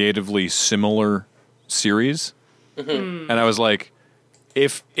creatively similar series, and I was like,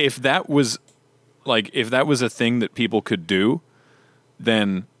 if that was a thing that people could do,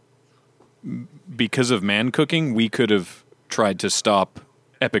 then because of man cooking, we could have tried to stop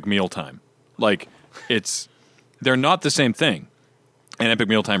Epic Mealtime. Like, they're not the same thing. And Epic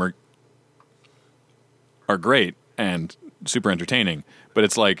Mealtime are great and super entertaining, but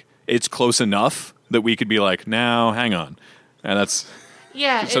it's like, it's close enough that we could be like, now, hang on. And that's...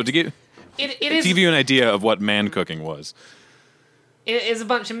 Yeah. So to give you an idea of what man cooking was. It is a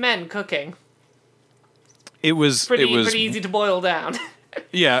bunch of men cooking. It was pretty easy to boil down.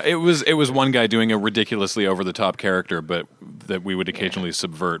 Yeah, it was one guy doing a ridiculously over-the-top character, but that we would occasionally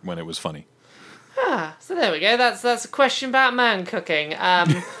subvert when it was funny. So there we go. That's a question about man cooking.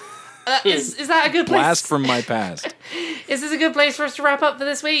 Is that a good place? Blast from my past. Is this a good place for us to wrap up for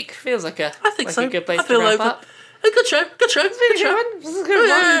this week? Feels like a so. A good place to wrap up. A good show. Good show. This is a good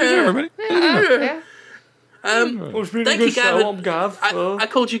one. Everybody. Yeah. Thank you, Gavin. I'm Gav. I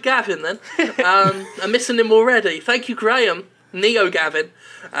called you Gavin then. I'm missing him already. Thank you, Graham, Neo Gavin,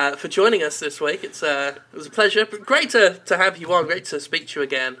 for joining us this week. It was a pleasure. Great to have you on. Great to speak to you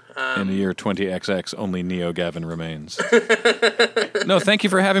again. In the year 20XX, only Neo Gavin remains. No, thank you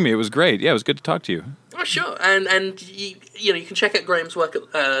for having me. It was great. Yeah, it was good to talk to you. Oh, sure. And you can check out Graham's work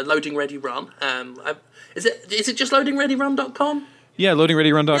at Loading Ready Run. Is it just loadingreadyrun.com? Yeah,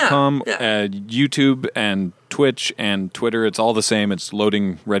 loadingreadyrun.com, Yeah. YouTube and Twitch and Twitter. It's all the same. It's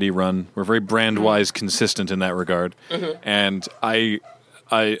Loading Ready Run. We're very brand-wise consistent in that regard. Mm-hmm. And I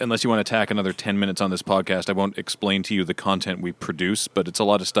unless you want to tack another 10 minutes on this podcast, I won't explain to you the content we produce, but it's a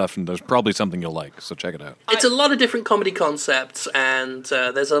lot of stuff, and there's probably something you'll like, so check it out. It's a lot of different comedy concepts, and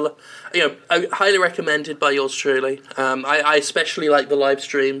there's highly recommended by yours truly. I especially like the live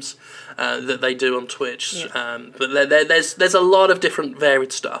streams that they do on Twitch, but there's a lot of different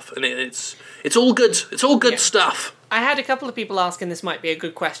varied stuff, and it's all good. It's all good stuff. I had a couple of people ask, and this might be a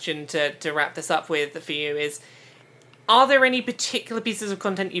good question to wrap this up with for you, is, are there any particular pieces of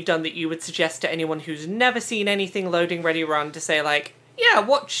content you've done that you would suggest to anyone who's never seen anything Loading Ready Run to say, like, yeah,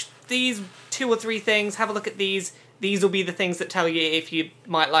 watch these 2 or 3 things, have a look at these will be the things that tell you if you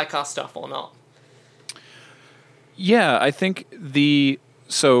might like our stuff or not? Yeah, I think the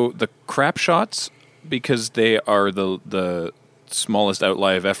crap shots, because they are the smallest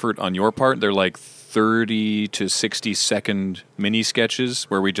outlay of effort on your part, they're like 30 to 60 second mini sketches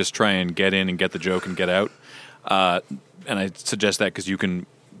where we just try and get in and get the joke and get out. And I suggest that because you can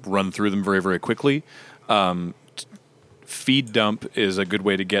run through them very, very quickly. Feed dump is a good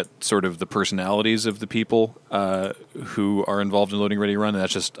way to get sort of the personalities of the people who are involved in Loading Ready Run. And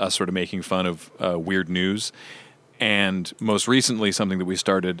that's just us sort of making fun of weird news. And most recently, something that we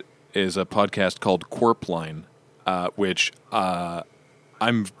started is a podcast called Quirpline, which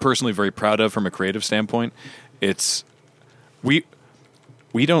I'm personally very proud of from a creative standpoint.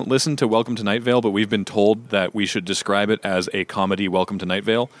 We don't listen to Welcome to Night Vale, but we've been told that we should describe it as a comedy Welcome to Night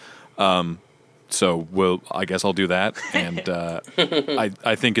Vale. So I guess I'll do that, and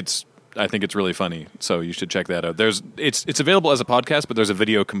I think it's really funny. So you should check that out. It's available as a podcast, but there's a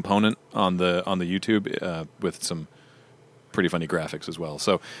video component on the YouTube with some pretty funny graphics as well.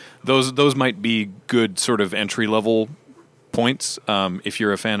 So those might be good sort of entry level points. If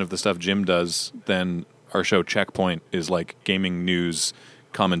you're a fan of the stuff Jim does, then our show Checkpoint is like gaming news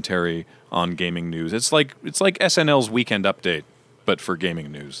commentary on gaming news. It's like SNL's Weekend Update, but for gaming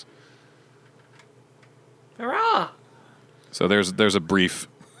news. Hurrah! So there's a brief.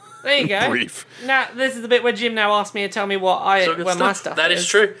 There you go. Brief. Now this is the bit where Jim now asks me to tell me where my stuff is. That is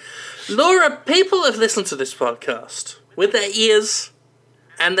true. Laura, people have listened to this podcast with their ears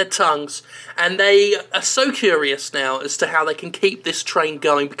and their tongues, and they are so curious now as to how they can keep this train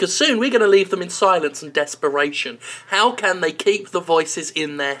going, because soon we're going to leave them in silence and desperation. How can they keep the voices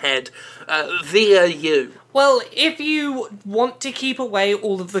in their head via you? Well, if you want to keep away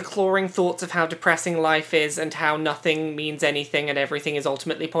all of the clawing thoughts of how depressing life is and how nothing means anything and everything is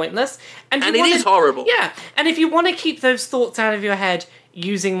ultimately pointless, and it is horrible. Yeah, and if you want to keep those thoughts out of your head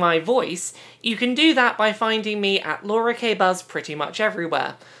using my voice, you can do that by finding me at Laura K. Buzz pretty much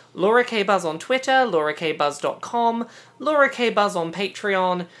everywhere. Laura K. Buzz on Twitter, laurakbuzz.com, Laura K. Buzz on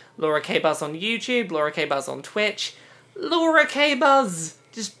Patreon, Laura K. Buzz on YouTube, Laura K. Buzz on Twitch, Laura K. Buzz,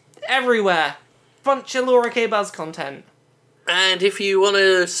 just everywhere. Bunch of Laura K. Buzz content. And if you want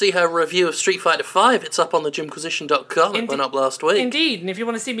to see her review of Street Fighter V, it's up on thejimquisition.com. It went up last week. Indeed, and if you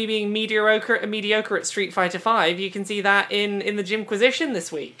want to see me being mediocre at Street Fighter V, you can see that in the Jimquisition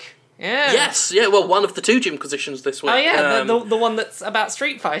this week. Yeah. Yes, yeah, well, one of the 2 Jimquisitions this week. Oh yeah, the one that's about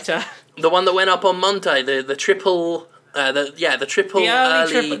Street Fighter. The one that went up on Monday, the triple... the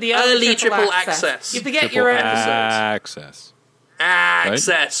early triple access. You forget triple your own access.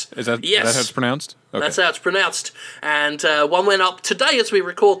 Access. Right? Is that how it's pronounced? Okay. That's how it's pronounced. And one went up today as we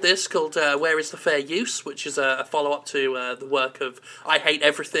record this called Where is the Fair Use, which is a follow-up to the work of I Hate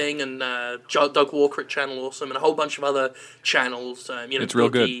Everything and Doug Walker at Channel Awesome and a whole bunch of other channels. It's real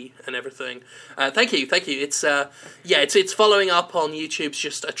good. And everything. Thank you. It's following up on YouTube's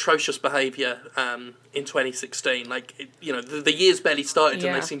just atrocious behaviour in 2016. The year's barely started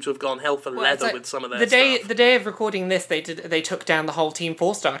and they seem to have gone hell for leather with some of their stuff. The day of recording this, they took down the whole Team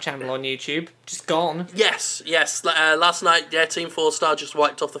 4-Star channel on YouTube. Just gone. Yes. Last night, Team 4-Star just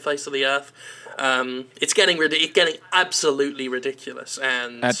wiped off the face of the earth. It's getting absolutely ridiculous.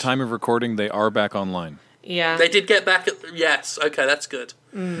 And at time of recording, they are back online. Yeah. They did get back yes, okay, that's good.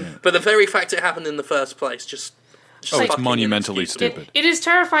 But the very fact it happened in the first place just it's monumentally stupid. It is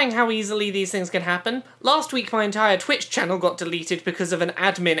terrifying how easily these things can happen. Last week, my entire Twitch channel got deleted because of an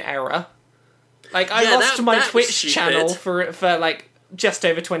admin error. I lost my Twitch channel for just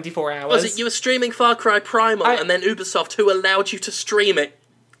over 24 hours. Was it you were streaming Far Cry Primal and then Ubisoft, who allowed you to stream it?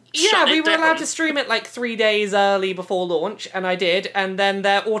 Yeah, we were allowed to stream it 3 days early before launch, and I did, and then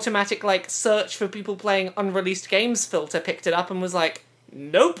their automatic search for people playing unreleased games filter picked it up and was like,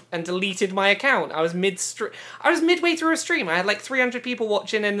 nope, and deleted my account. I was midway through a stream. I had 300 people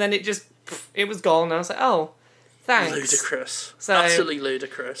watching, and then it was gone. I was like, oh, thanks. Ludicrous. So, absolutely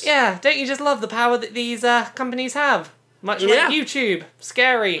ludicrous. Yeah, don't you just love the power that these companies have? Much like YouTube.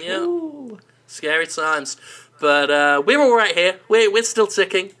 Scary. Yeah. Ooh. Scary times. But we're all right here. We're still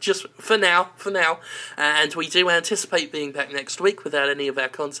ticking, just for now. And we do anticipate being back next week without any of our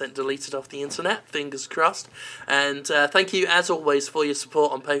content deleted off the internet. Fingers crossed. And thank you, as always, for your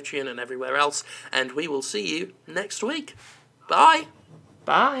support on Patreon and everywhere else. And we will see you next week. Bye.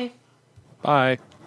 Bye. Bye.